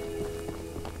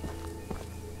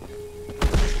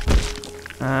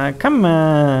 Come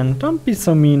on, don't be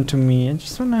so mean to me. I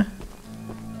just wanna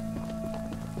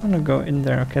go in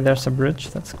there. Okay, there's a bridge,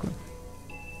 that's cool.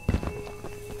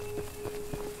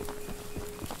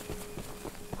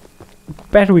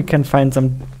 Bet we can find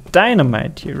some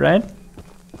dynamite here, right?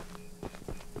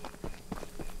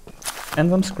 And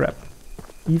some scrap.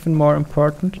 even more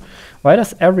important. Why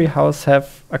does every house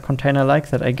have a container like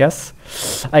that? I guess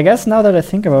now that I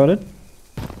think about it,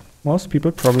 most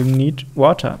people probably need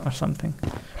water or something.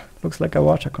 Looks like a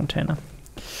water container.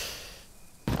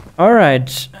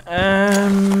 Alright.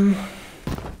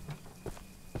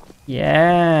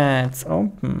 Yeah, it's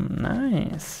open.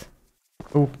 Nice.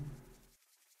 Oh.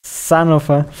 Son of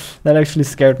a... That actually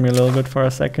scared me a little bit for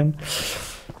a second.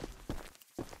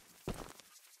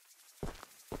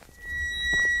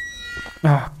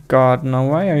 Oh god, no,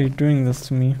 why are you doing this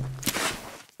to me?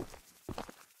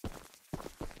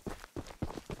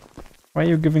 Why are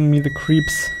you giving me the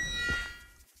creeps?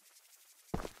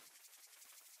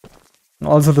 And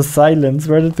also the silence,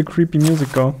 where did the creepy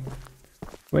music go?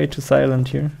 Way too silent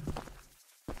here.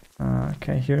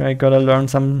 Okay, here I gotta learn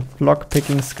some lock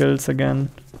picking skills again.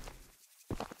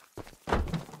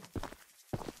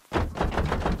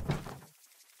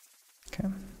 Okay.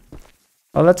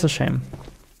 Oh, that's a shame.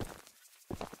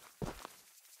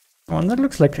 Oh, that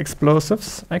looks like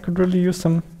explosives. I could really use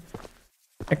some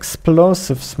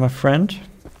explosives, my friend.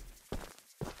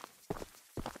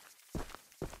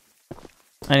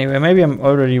 Anyway, maybe I'm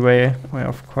already way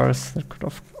off course. That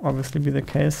could obviously be the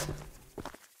case.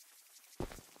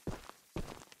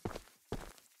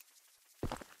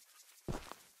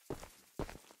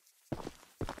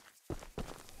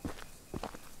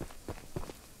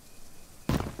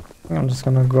 I'm just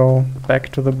gonna go back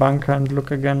to the bunker and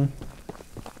look again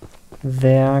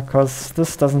there, cause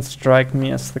this doesn't strike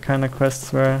me as the kind of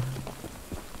quests where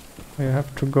you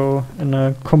have to go in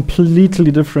a completely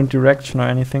different direction or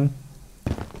anything.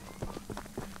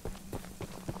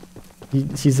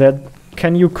 He said,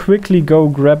 can you quickly go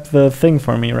grab the thing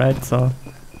for me, right? So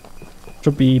it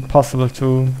should be possible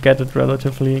to get it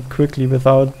relatively quickly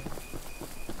without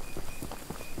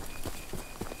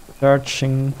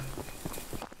searching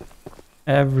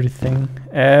everything,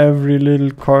 every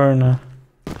little corner.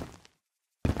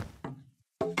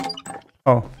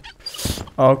 Oh,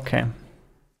 okay.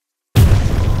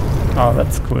 Oh,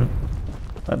 that's cool.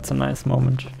 That's a nice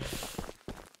moment.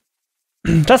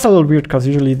 Just a little weird, because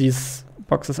usually these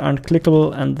boxes aren't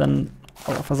clickable, and then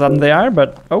all of a sudden they are,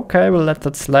 but okay, we'll let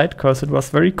that slide, because it was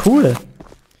very cool.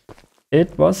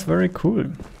 It was very cool.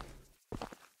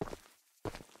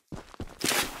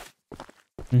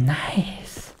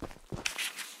 Nice.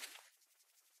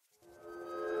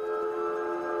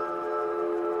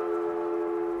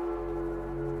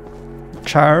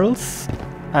 Charles,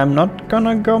 I'm not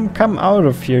gonna come out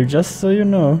of here, just so you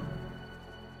know.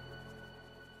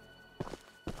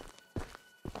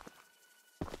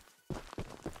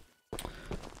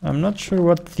 I'm not sure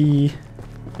what the...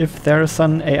 if there's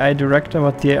an AI director,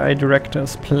 what the AI director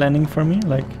is planning for me.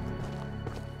 Like,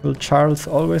 will Charles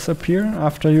always appear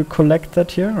after you collect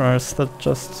that here, or is that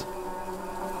just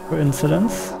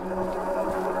coincidence?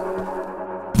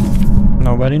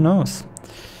 Nobody knows.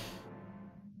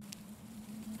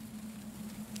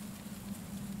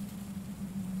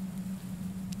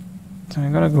 So I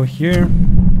gotta go here,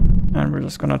 and we're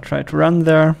just gonna try to run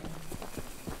there.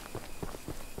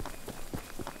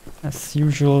 As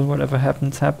usual, whatever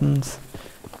happens, happens.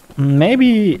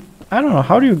 Maybe, I don't know,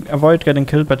 how do you avoid getting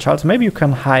killed by Charles? Maybe you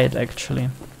can hide, actually.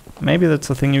 Maybe that's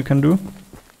a thing you can do.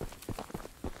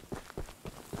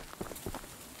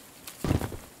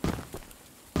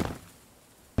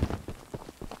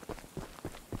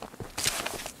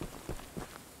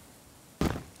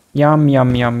 Yum,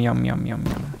 yum, yum, yum, yum, yum,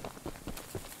 yum.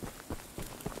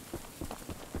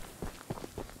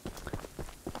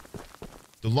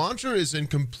 The launcher is in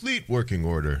complete working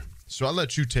order, so I'll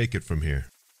let you take it from here.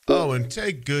 Oh, and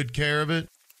take good care of it.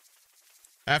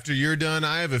 After you're done,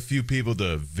 I have a few people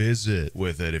to visit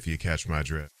with it, if you catch my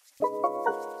drift.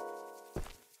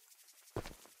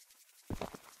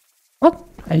 What?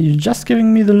 Are you just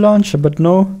giving me the launcher, but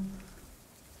no?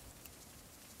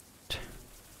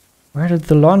 Where did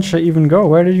the launcher even go?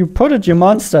 Where did you put it, you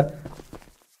monster?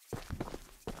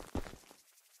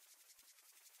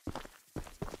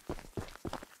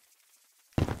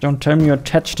 Don't tell me you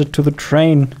attached it to the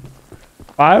train.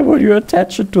 Why would you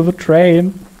attach it to the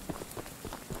train?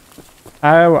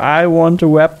 I want a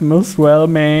weapon as well,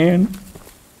 man.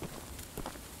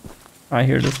 I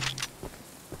hear this.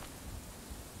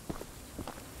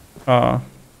 Oh,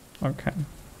 okay.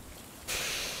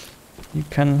 You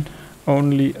can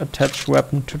only attach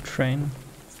weapon to train.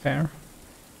 Fair.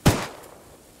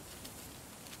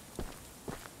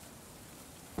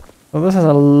 So this has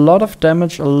a lot of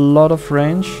damage, a lot of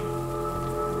range.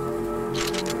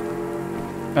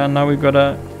 And now we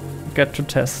gotta get to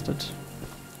test it.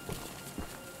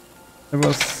 It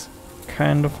was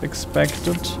kind of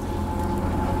expected.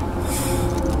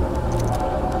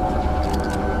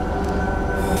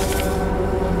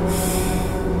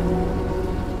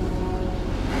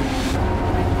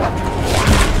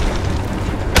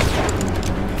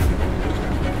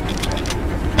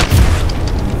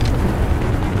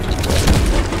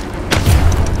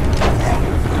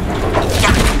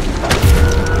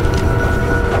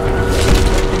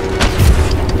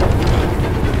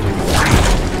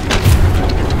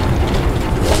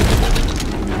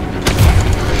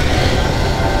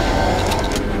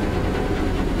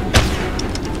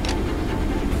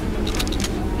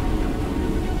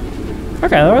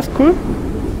 Okay, that was cool.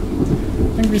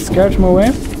 I think we scared him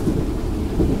away.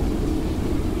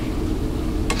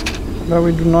 But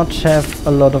we do not have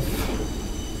a lot of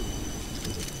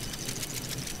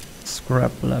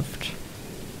scrap left.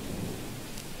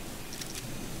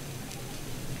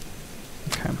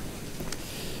 Okay.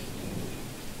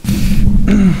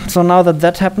 So now that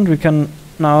that happened, we can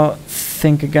now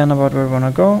think again about where we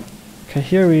wanna go. Okay,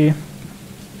 here we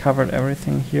covered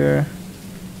everything here.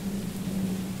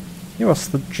 Here was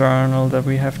the journal that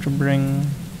we have to bring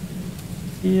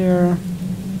here.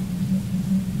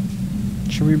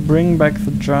 Should we bring back the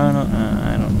journal?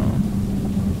 I don't know.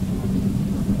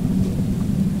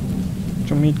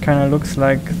 To me it kinda looks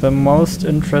like the most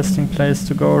interesting place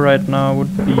to go right now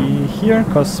would be here,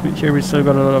 cause here we still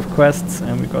got a lot of quests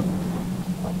and we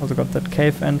also got that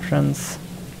cave entrance.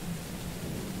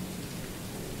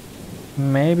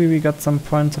 Maybe we got some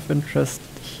points of interest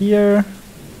here.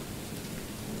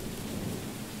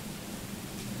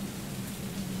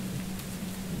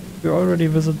 We already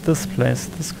visited this place.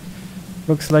 This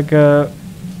looks like a...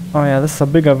 Oh yeah, this is a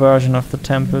bigger version of the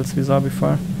temples we saw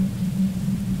before.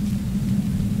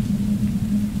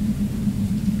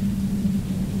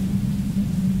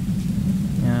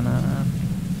 Yeah, no.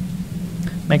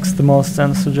 Makes the most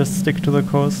sense to just stick to the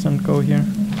coast and go here.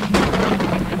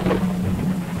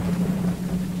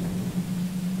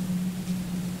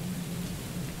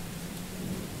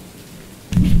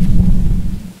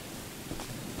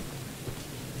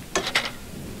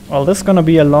 Well, this is gonna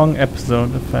be a long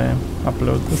episode if I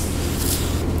upload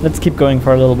this. Let's keep going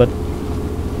for a little bit.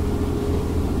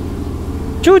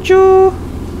 Choo-choo!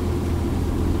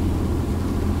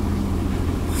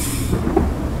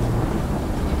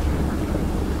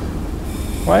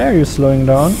 Why are you slowing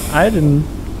down? I didn't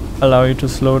allow you to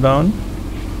slow down.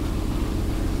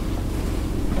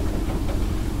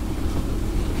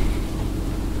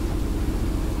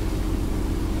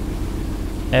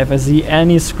 If I see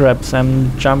any scraps,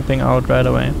 I'm jumping out right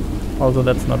away. Although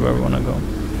that's not where we wanna go.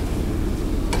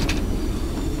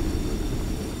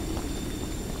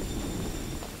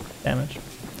 Damn it.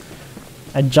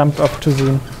 I jumped off too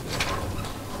soon.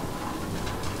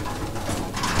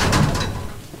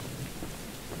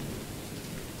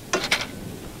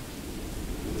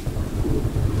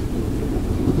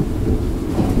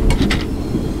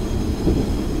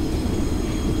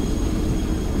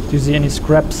 Do you see any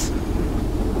scraps?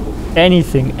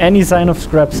 Anything, any sign of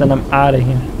scraps and I'm out of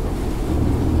here.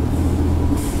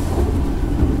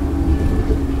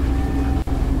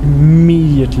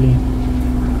 Immediately.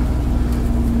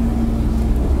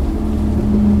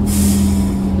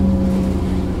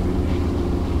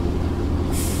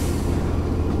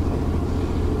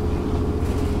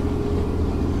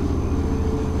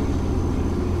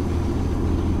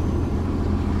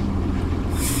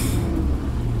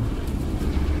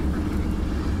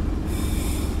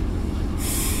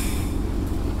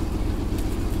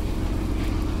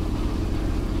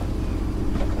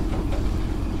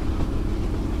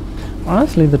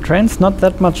 Honestly, the train's not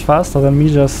that much faster than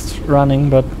me just running,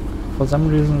 but for some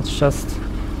reason it's just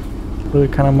really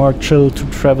kind of more chill to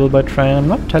travel by train. I'm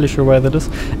not entirely sure why that is.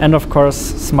 And of course,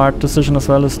 smart decision as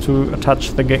well is to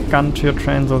attach the gun to your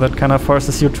train, so that kind of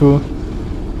forces you to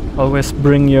always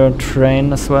bring your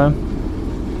train as well.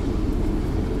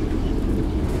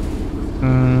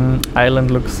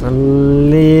 Island looks a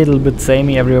little bit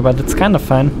samey everywhere, but it's kind of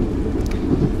fine.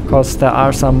 Because there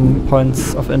are some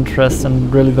points of interest,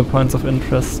 and really the points of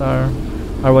interest are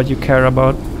what you care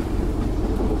about.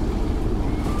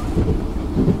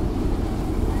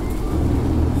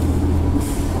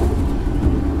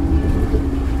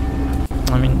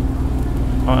 I mean,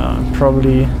 I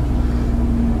probably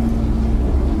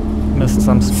missed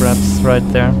some scraps right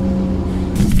there.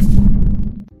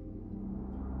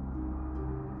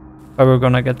 But we're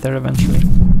gonna get there eventually.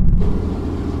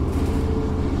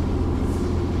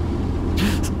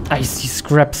 I see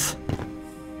scraps.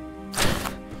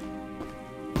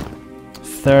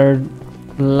 They're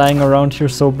lying around here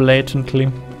so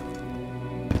blatantly.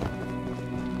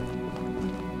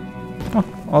 Oh,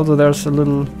 also there's a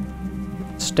little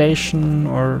station,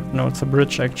 or no, it's a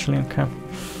bridge actually, okay.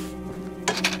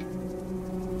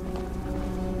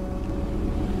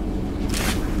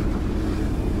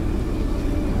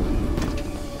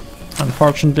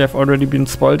 Unfortunately, I've already been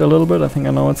spoiled a little bit. I think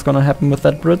I know what's gonna happen with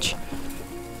that bridge.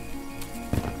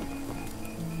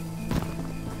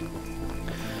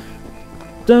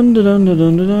 Dun, dun, dun,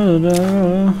 dun, dun, dun,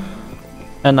 dun.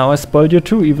 And now I spoiled you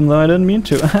too, even though I didn't mean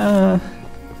to.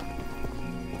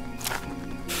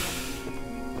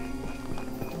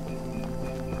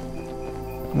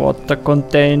 Water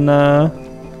container.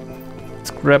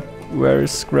 Scrap Where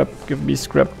is scrap? Give me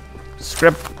scrap.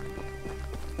 Scrap.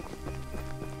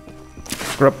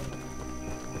 Scrap.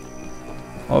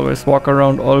 Always walk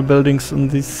around all buildings in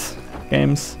these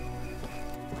games.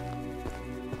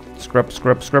 Scrap,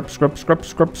 scrap, scrap, scrap, scrap,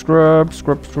 scrap, scrap,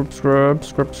 scrap, scrap, scrap,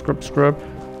 scrap, scrap, scrap.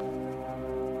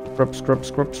 Scrap, scrap,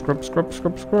 scrap, scrap, scrap,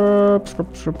 scrap, scrap,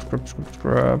 scrap, scrap, scrap, scrap,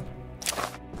 scrap.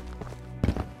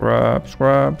 Scrap,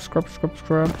 scrap, scrap, scrap,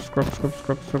 scrap, scrap, scrap,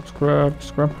 scrap, scrap, scrap,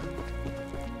 scrap.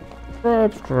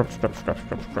 Scrap, scrap, scrap, scrap,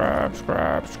 scrap,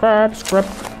 scrap, scrap, scrap, scrap.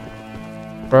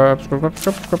 Scrap, scrap, scrap,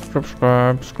 scrap, scrap,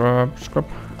 scrap, scrap, scrap.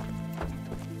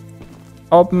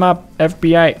 Open up,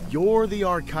 FBI. You're the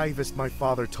archivist my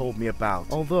father told me about.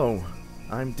 Although,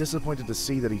 I'm disappointed to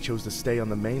see that he chose to stay on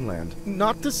the mainland.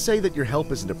 Not to say that your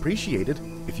help isn't appreciated,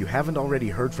 if you haven't already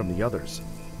heard from the others.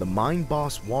 The mine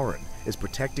boss Warren is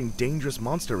protecting dangerous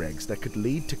monster eggs that could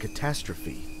lead to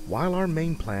catastrophe. While our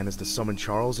main plan is to summon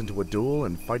Charles into a duel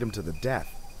and fight him to the death,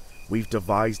 we've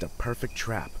devised a perfect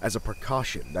trap as a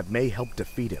precaution that may help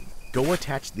defeat him. Go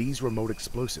attach these remote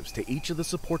explosives to each of the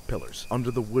support pillars under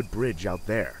the wood bridge out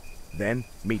there. Then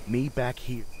meet me back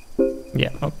here.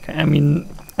 Yeah, okay. I mean,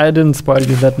 I didn't spoil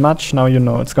you that much. Now you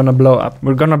know it's gonna blow up.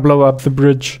 We're gonna blow up the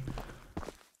bridge.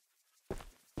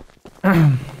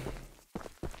 I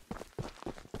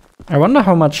wonder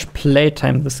how much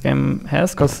playtime this game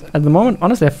has, because at the moment,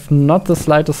 honestly, I have not the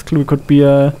slightest clue. It could be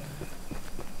a...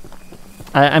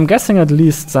 I'm guessing at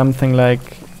least something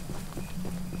like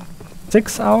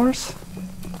 6 hours?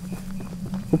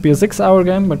 Could be a 6-hour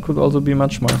game, but could also be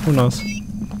much more. Who knows?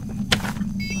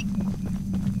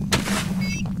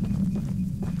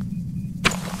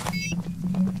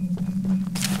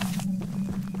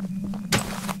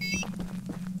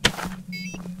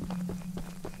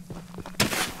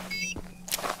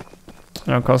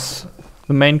 Because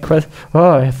the main quest...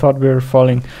 Oh, I thought we were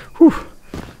falling. Whew.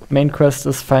 Main quest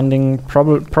is finding...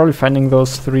 Probably finding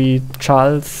those 3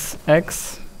 Charles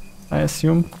eggs, I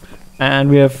assume. And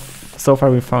we have... So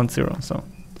far we found 0, so...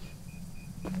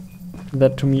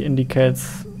 That to me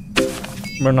indicates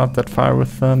we're not that far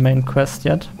with the main quest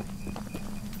yet.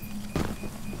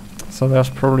 So there's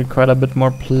probably quite a bit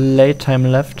more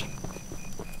playtime left.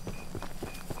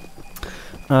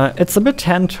 It's a bit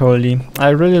hand-holdy. I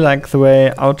really like the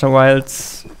way Outer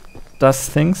Wilds does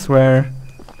things, where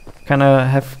kind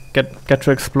of get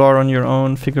to explore on your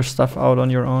own, figure stuff out on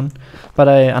your own. But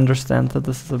I understand that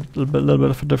this is a little bit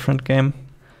of a different game,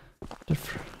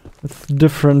 with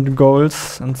different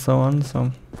goals and so on.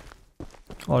 So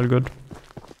all good.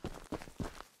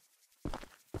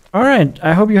 All right.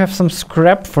 I hope you have some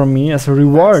scrap for me as a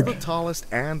reward. That's the tallest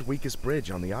and weakest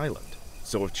bridge on the island.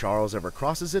 So if Charles ever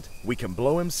crosses it, we can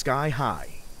blow him sky high.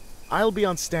 I'll be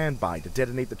on standby to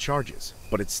detonate the charges,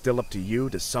 but it's still up to you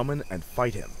to summon and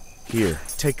fight him. Here,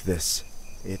 take this.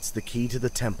 It's the key to the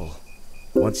temple.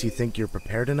 Once you think you're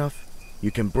prepared enough,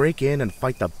 you can break in and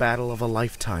fight the battle of a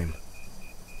lifetime.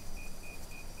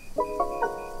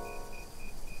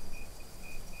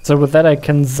 So with that I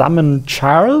can summon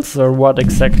Charles, or what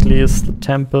exactly is the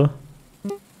temple?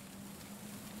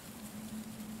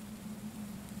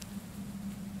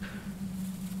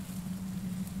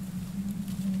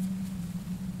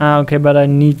 Ah, okay, but I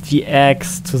need the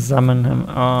axe to summon him.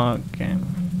 Okay,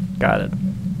 got it.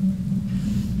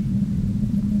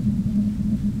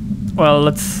 Well,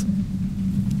 it's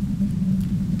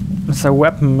a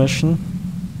weapon mission.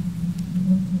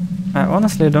 I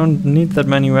honestly don't need that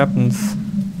many weapons.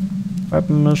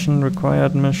 Weapon mission,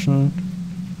 required mission.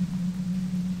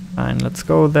 Fine, let's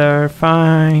go there.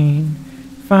 Fine,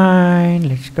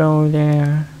 let's go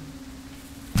there.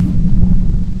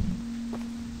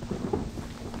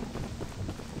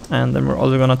 And then we're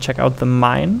also gonna check out the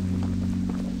mine.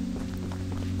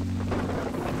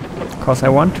 Cause I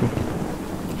want to.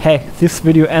 Hey, this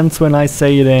video ends when I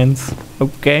say it ends.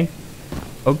 Okay?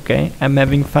 Okay, I'm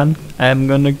having fun. I'm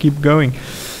gonna keep going.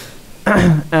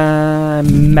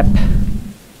 Map.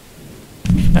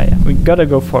 Ah, yeah, we gotta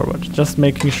go forward. Just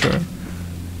making sure.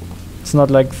 It's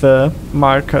not like the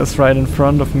marker is right in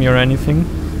front of me or anything.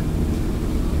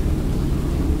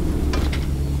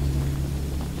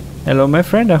 Hello, my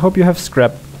friend. I hope you have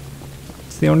scrap.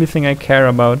 It's the only thing I care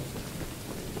about.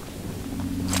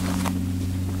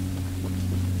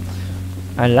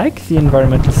 I like the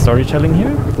environmental storytelling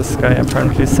here. This guy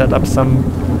apparently set up some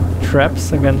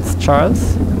traps against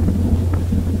Charles.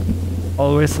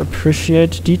 Always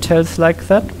appreciate details like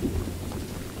that.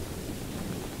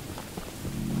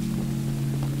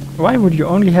 Why would you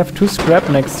only have 2 scrap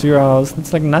next to your house?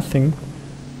 That's like nothing.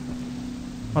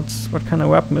 What kind of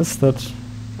weapon is that?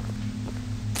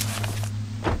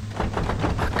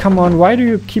 Come on, why do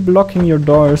you keep locking your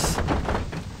doors?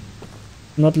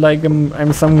 Not like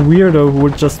I'm some weirdo who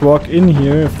would just walk in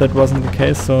here if that wasn't the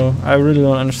case, so I really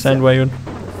don't understand why you'd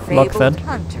lock that.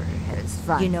 Hunter has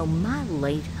fun. You know, my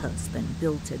late husband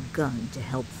built a gun to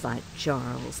help fight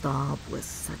Charles. Bob was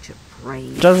such a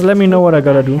brave. Just let me know what I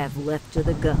gotta do. Have left to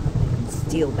the gun and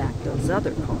steal back those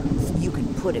other parts. You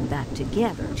can put it back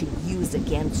together to use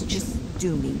against. Just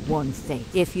do me one favor.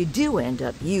 If you do end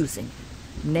up using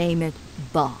it, name it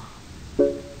Bob.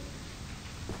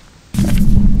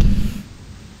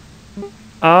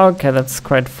 Okay, that's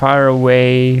quite far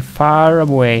away. Far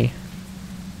away.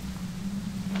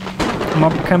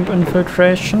 Mob camp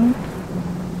infiltration.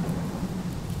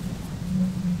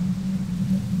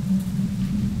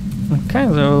 Okay,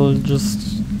 so we'll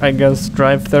just, I guess,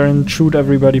 drive there and shoot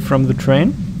everybody from the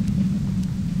train.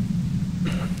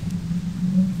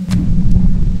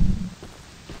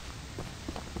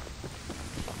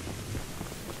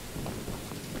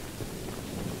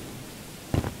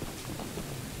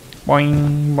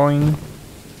 Boing, boing.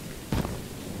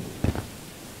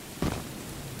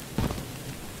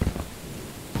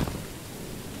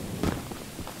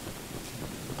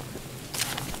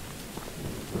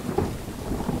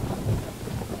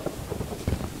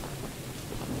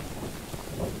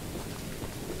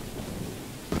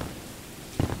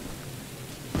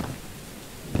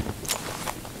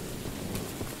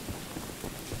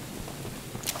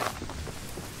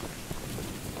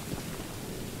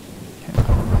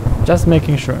 Just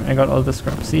making sure I got all the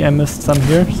scrap. See, I missed some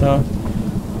here, so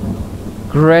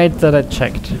great that I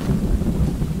checked.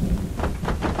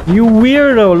 You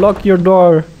weirdo! Lock your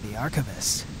door! The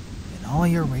Archivist. In all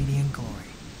your radiant glory,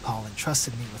 Paul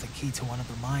entrusted me with a key to one of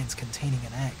the mines containing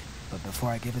an egg. But before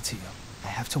I give it to you, I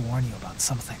have to warn you about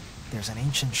something. There's an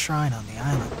ancient shrine on the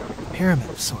island, a pyramid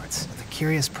of sorts, with a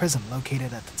curious prism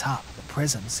located at the top. The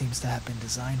prism seems to have been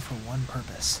designed for one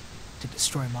purpose: to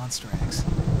destroy monster eggs.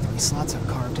 3 slots are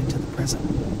carved into the prism,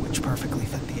 which perfectly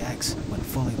fit the eggs. When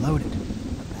fully loaded,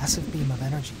 a massive beam of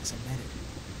energy is emitted,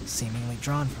 seemingly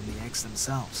drawn from the eggs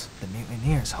themselves. The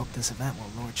mutineers hope this event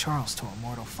will lure Charles to a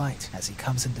mortal fight as he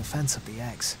comes in defense of the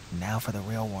eggs. Now for the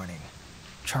real warning.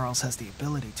 Charles has the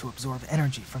ability to absorb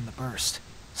energy from the burst,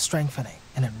 strengthening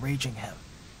and enraging him.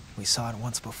 We saw it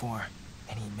once before,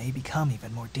 and he may become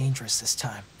even more dangerous this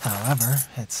time. However,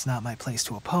 it's not my place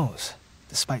to oppose,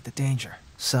 despite the danger.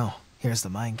 So, here's the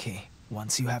mine key.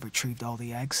 Once you have retrieved all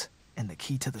the eggs and the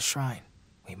key to the shrine,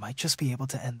 we might just be able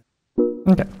to end.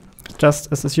 Okay, just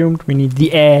as assumed, we need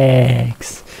the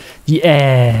eggs. The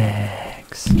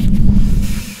eggs.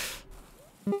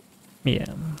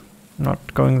 Yeah,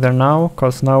 not going there now,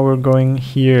 cause now we're going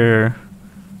here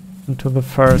into the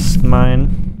first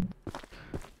mine.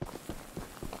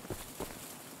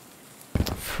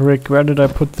 Frick, where did I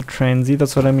put the train? See,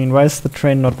 that's what I mean. Why is the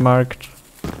train not marked?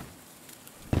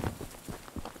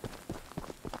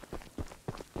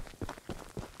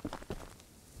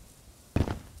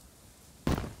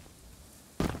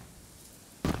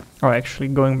 Oh, actually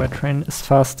going by train is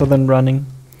faster than running.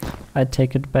 I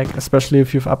take it back, especially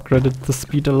if you've upgraded the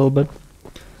speed a little bit.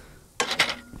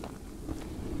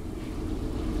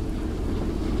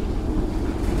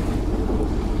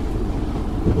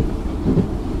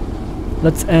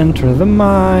 Let's enter the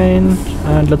mine,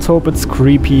 and let's hope it's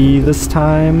creepy this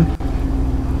time.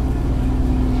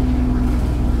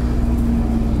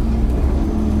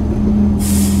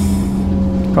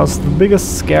 Because the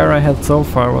biggest scare I had so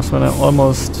far was when I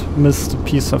almost missed a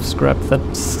piece of scrap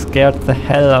that scared the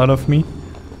hell out of me.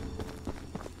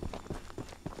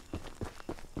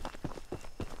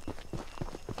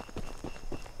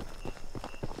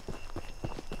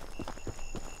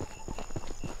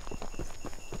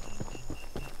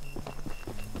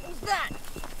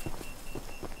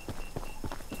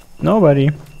 Nobody.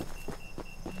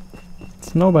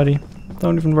 It's nobody.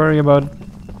 Don't even worry about it.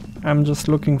 I'm just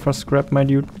looking for scrap, my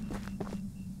dude.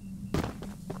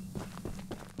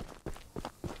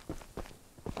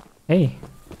 Hey.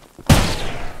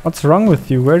 What's wrong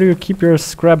with you? Where do you keep your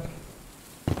scrap?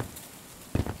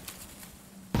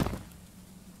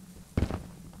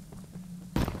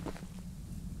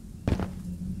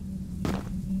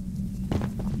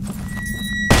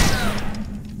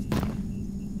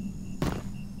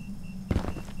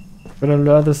 Better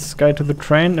lure this guy to the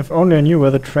train. If only I knew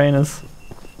where the train is.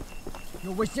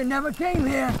 You wish you never came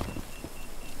here.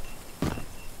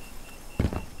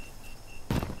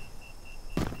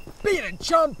 Beat it,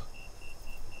 chump.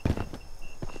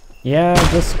 Yeah,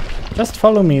 just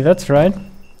follow me. That's right.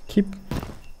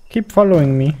 Keep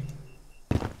following me.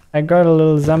 I got a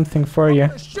little something for you.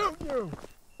 Shoot you.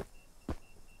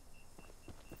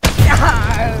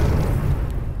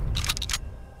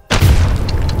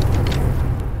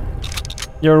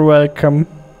 You're welcome.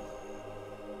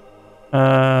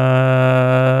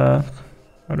 How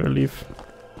do I leave?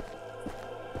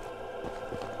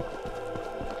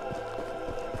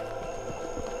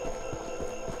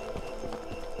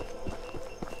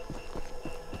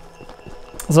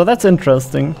 So that's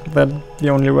interesting, that the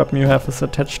only weapon you have is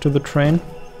attached to the train.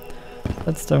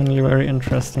 That's definitely very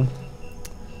interesting.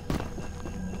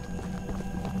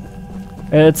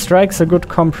 It strikes a good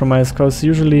compromise, because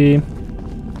usually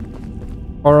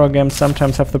horror games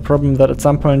sometimes have the problem that at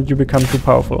some point you become too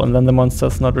powerful and then the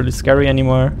monster's not really scary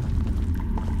anymore.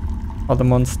 Or the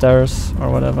monsters,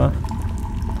 or whatever.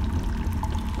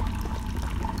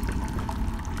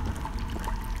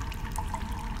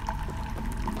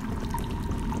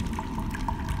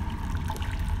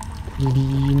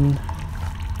 Lean.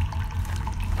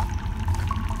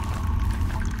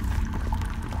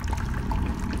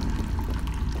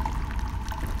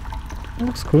 That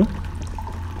looks cool.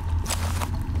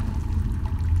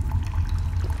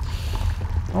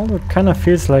 Although it kind of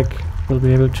feels like we'll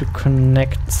be able to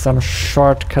connect some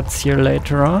shortcuts here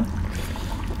later on.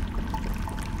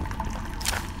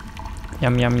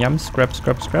 Yum yum yum, scrap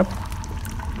scrap scrap.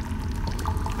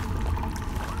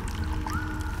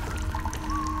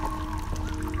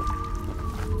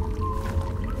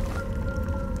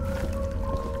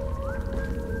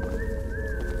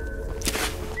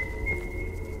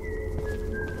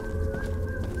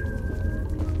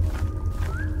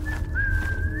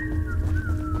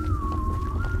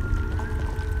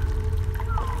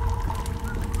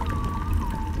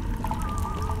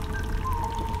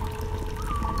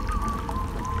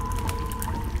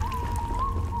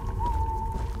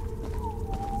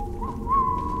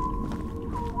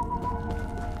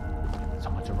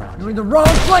 You're in the wrong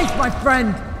place, my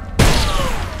friend!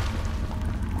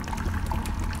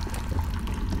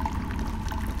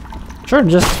 Sure,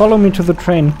 just follow me to the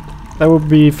train. That would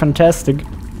be fantastic.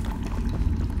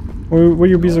 Will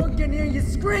you be so... I can hear you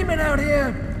screaming out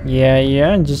here!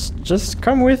 Yeah, just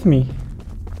come with me.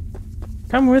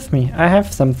 Come with me, I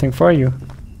have something for you.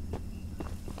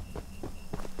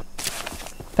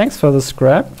 Thanks for the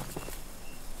scrap.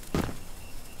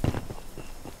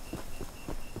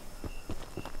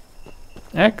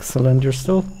 Excellent, you're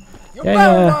still...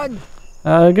 Yeah.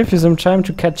 I'll give you some time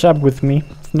to catch up with me.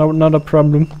 It's not a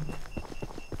problem.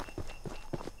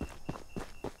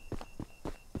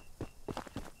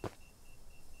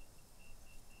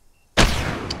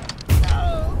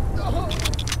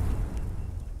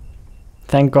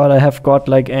 Thank God I have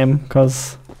godlike aim,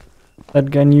 cause that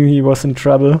guy knew he was in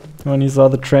trouble when he saw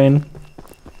the train.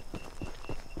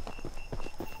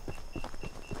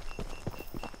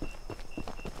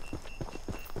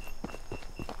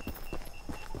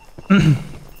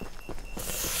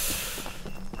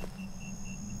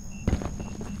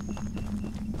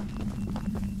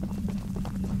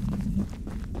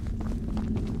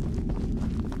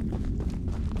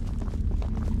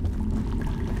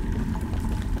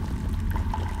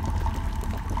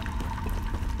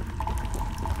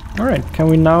 Alright, can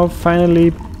we now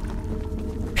finally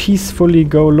peacefully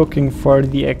go looking for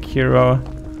the egg hero?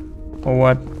 Or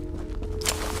what?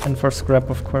 And for scrap,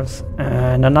 of course.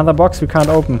 And another box we can't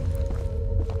open.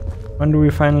 When do we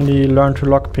finally learn to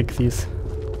lockpick these?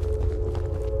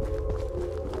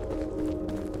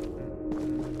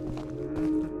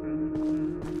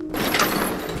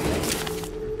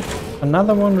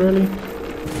 Another one, really?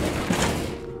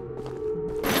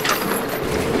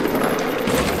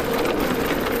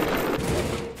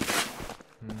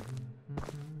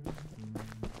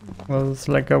 Well, it's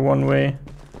like a one-way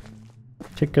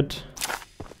ticket.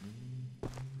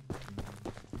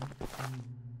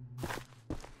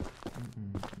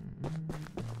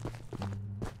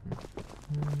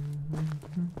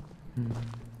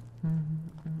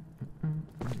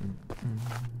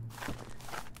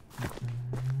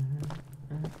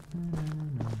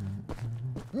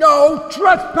 No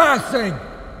trespassing!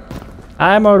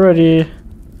 I'm already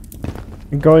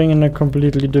going in a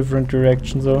completely different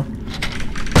direction, so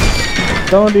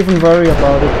don't even worry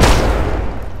about it.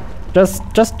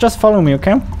 Just follow me,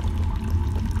 okay?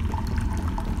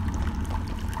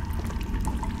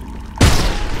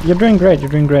 You're doing great, you're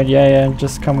doing great. Yeah,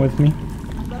 just come with me.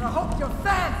 Better hope you're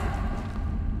fast!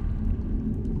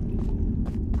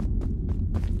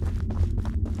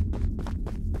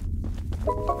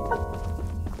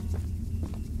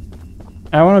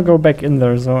 I want to go back in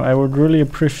there, so I would really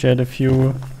appreciate if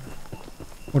you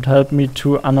would help me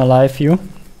to unalive you.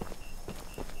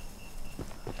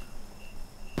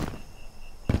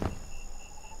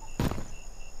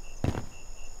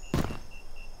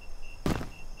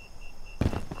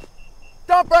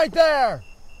 Stop right there!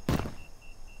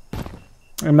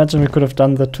 I imagine we could have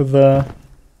done that to the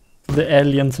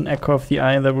aliens in Echo of the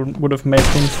Eye. That would have made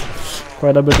things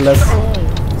quite a bit less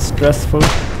stressful.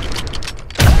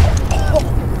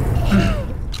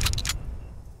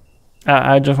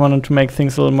 I just wanted to make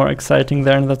things a little more exciting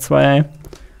there, and that's why I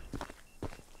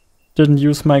didn't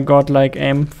use my godlike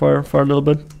aim for a little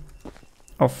bit.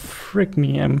 Oh, frick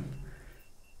me, I'm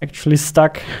actually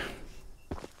stuck.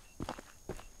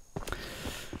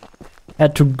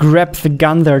 Had to grab the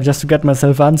gun there just to get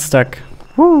myself unstuck.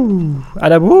 Woo!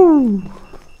 Woo!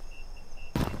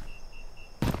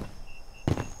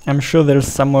 I'm sure there's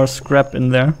some more scrap in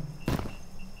there.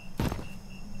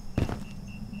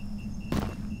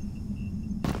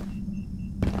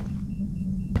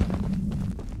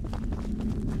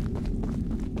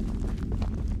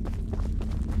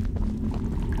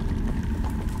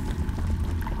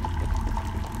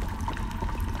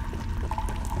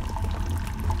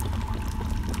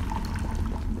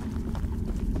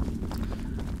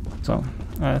 So,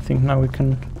 I think now we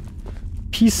can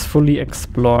peacefully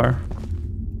explore.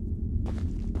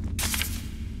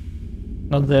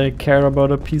 Not that I care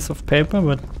about a piece of paper,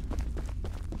 but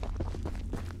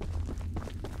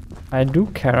I do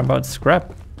care about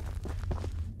scrap.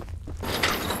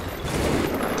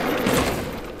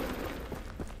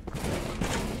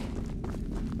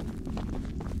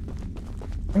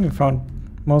 I think we found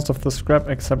most of the scrap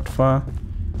except for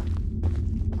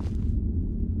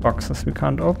boxes we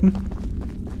can't open.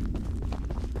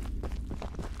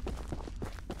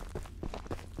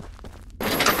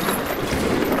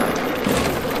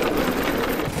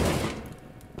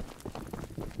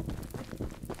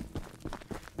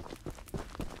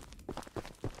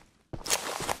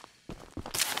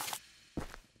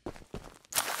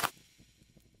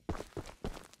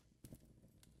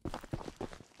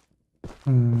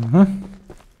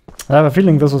 I have a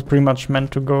feeling this was pretty much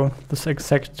meant to go this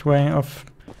exact way of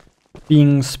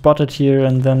being spotted here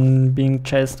and then being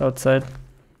chased outside.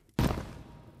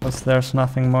 Because there's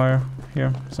nothing more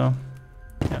here, so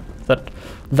yeah,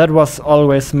 that was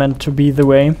always meant to be the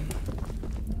way.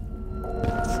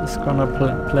 This is gonna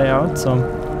play out, so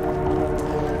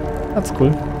that's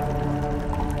cool.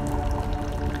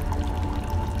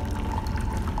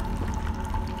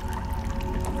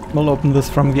 We'll open this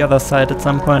from the other side at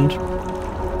some point.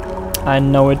 I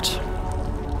know it,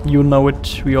 you know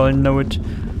it, we all know it.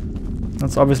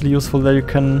 It's obviously useful that you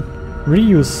can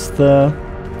reuse the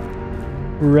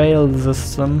rail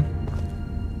system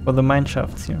for the mine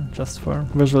shafts here, just for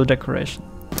visual decoration.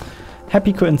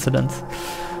 Happy coincidence.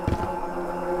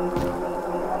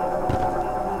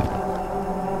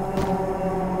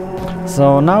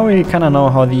 So now we kinda know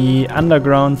how the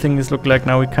underground things look like,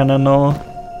 now we kinda know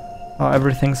how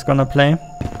everything's gonna play.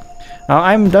 Now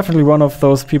I'm definitely one of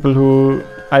those people who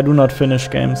I do not finish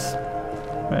games,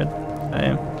 right?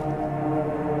 I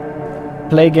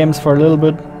play games for a little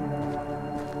bit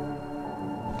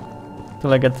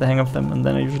till I get the hang of them, and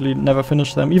then I usually never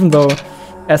finish them, even though,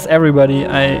 as everybody,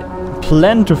 I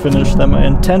plan to finish them, I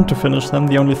intend to finish them.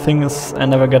 The only thing is I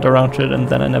never get around to it, and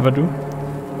then I never do.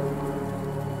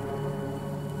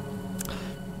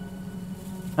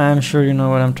 I'm sure you know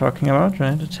what I'm talking about,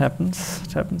 right? It happens.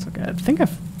 It happens. Okay, I think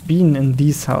I've been in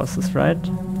these houses, right?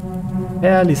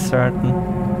 Fairly certain.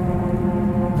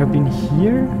 Have I been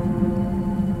here?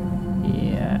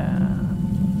 Yeah.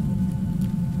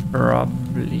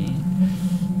 Probably.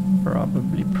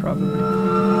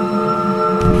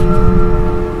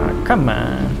 Ah, come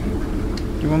on.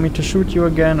 Do you want me to shoot you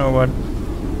again or what?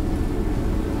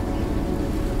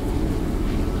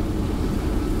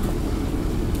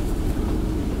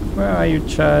 Where are you,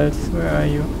 child? Where are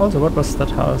you? Also, what was that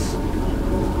house?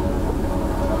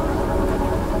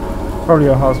 Probably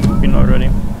your house would have been already.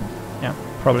 Yeah,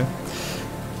 probably.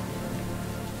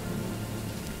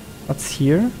 What's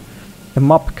here? The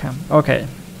mob camp. Okay,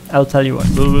 I'll tell you what.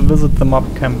 We'll visit the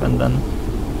mob camp and then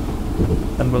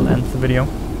we'll end the video.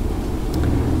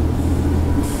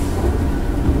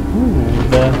 Ooh,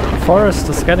 the forest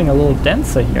is getting a little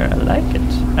denser here. I like it.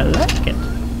 I like it.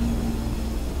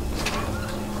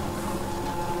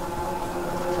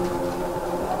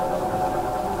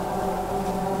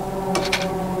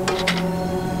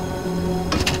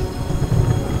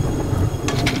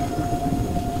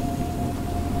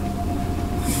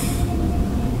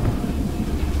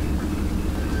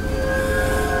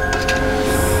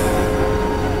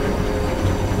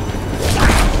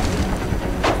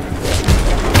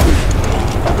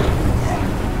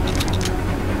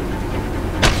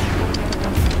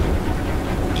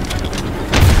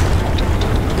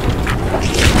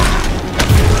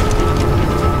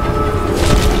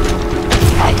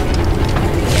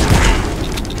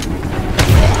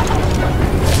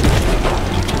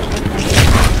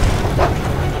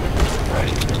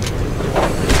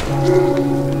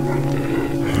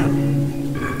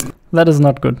 That is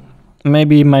not good.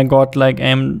 Maybe my godlike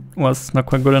aim was not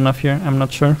quite good enough here. I'm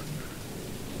not sure.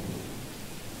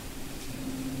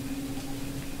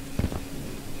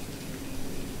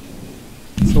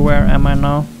 So where am I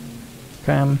now?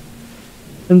 Okay, I'm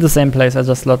in the same place. I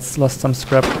just lost some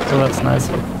scrap, so that's nice.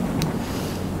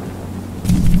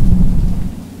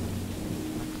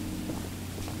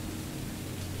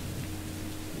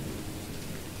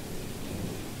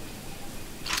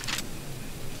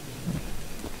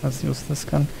 Let's use this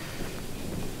gun.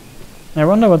 I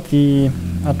wonder what the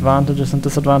advantages and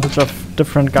disadvantages of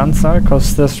different guns are,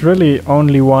 because there's really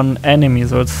only one enemy,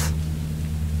 so it's...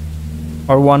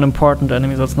 or one important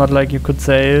enemy, so it's not like you could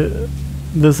say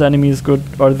this enemy is good,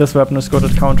 or this weapon is good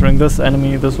at countering this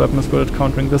enemy, this weapon is good at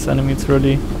countering this enemy. It's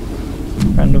really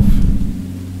kind of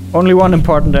only one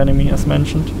important enemy, as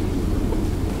mentioned.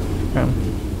 Yeah.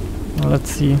 Well,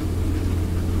 let's see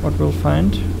what we'll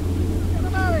find.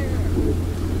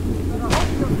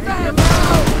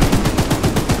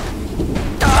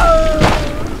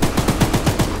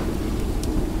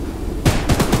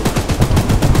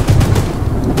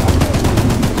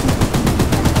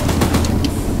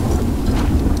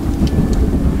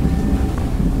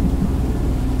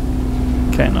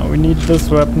 Okay, now we need this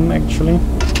weapon actually.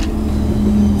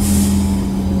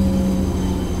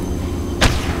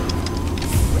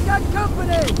 We got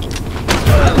company!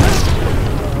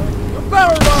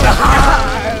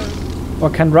 Oh, I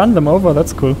can run them over,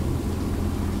 that's cool.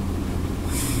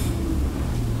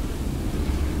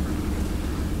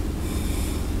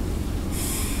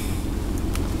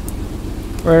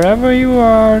 Wherever you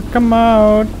are, come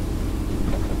out.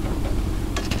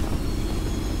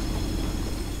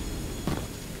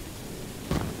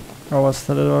 Or was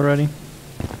that it already?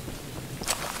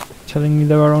 Telling me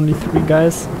there were only 3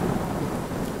 guys.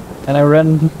 And I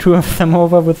ran 2 of them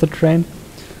over with the train.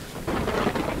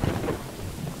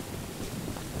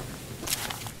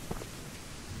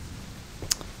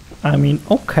 I mean,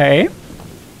 okay.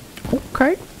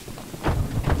 Okay.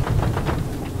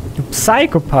 You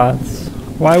psychopaths.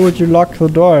 Why would you lock the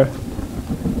door?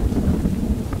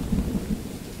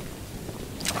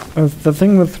 The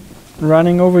thing with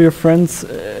running over your friends,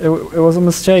 it was a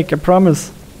mistake, I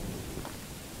promise.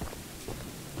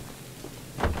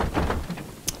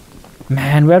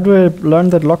 Man, where do I learn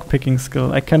that lockpicking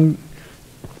skill? I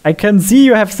can see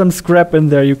you have some scrap in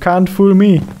there, you can't fool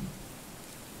me.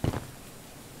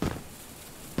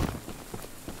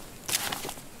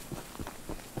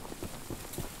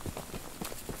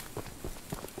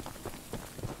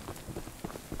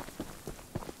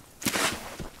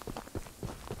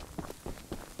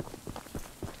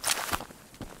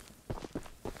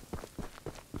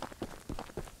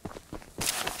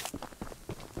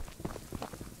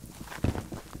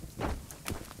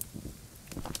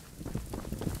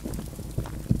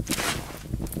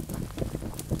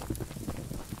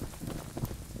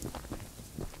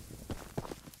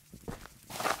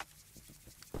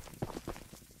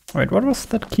 Wait, what was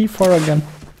that key for again?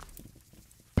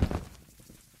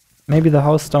 Maybe the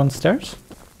house downstairs?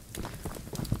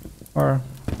 Or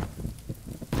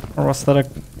was that a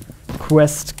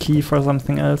quest key for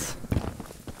something else?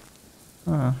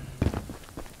 Ah.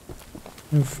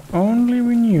 If only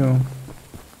we knew.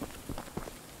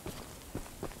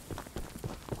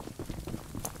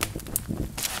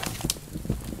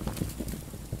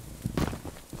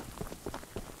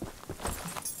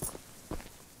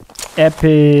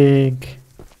 Epic!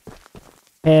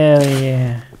 Hell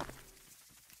yeah!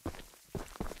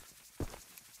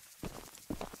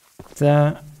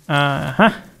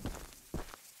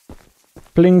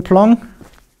 Bling plong.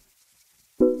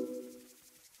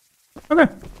 Okay,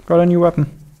 got a new weapon.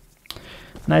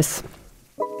 Nice.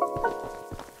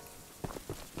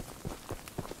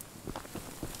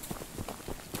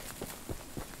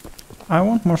 I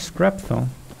want more scrap though.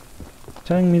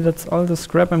 Telling me that's all the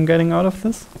scrap I'm getting out of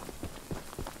this?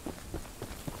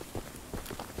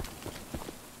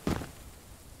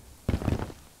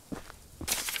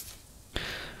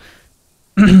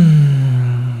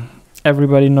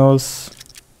 Everybody knows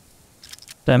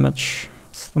damage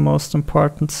is the most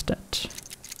important stat.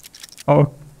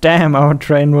 Oh damn, our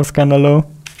train was kinda low.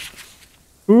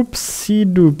 Oopsie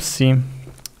doopsie.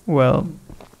 Well,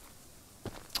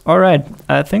 alright,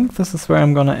 I think this is where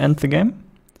I'm gonna end the game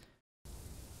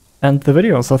and the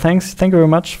video. So thank you very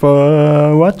much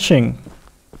for watching.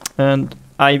 And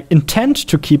I intend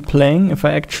to keep playing. If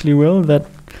I actually will,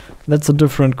 that's a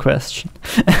different question.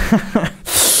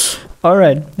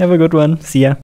 Alright, have a good one. See ya.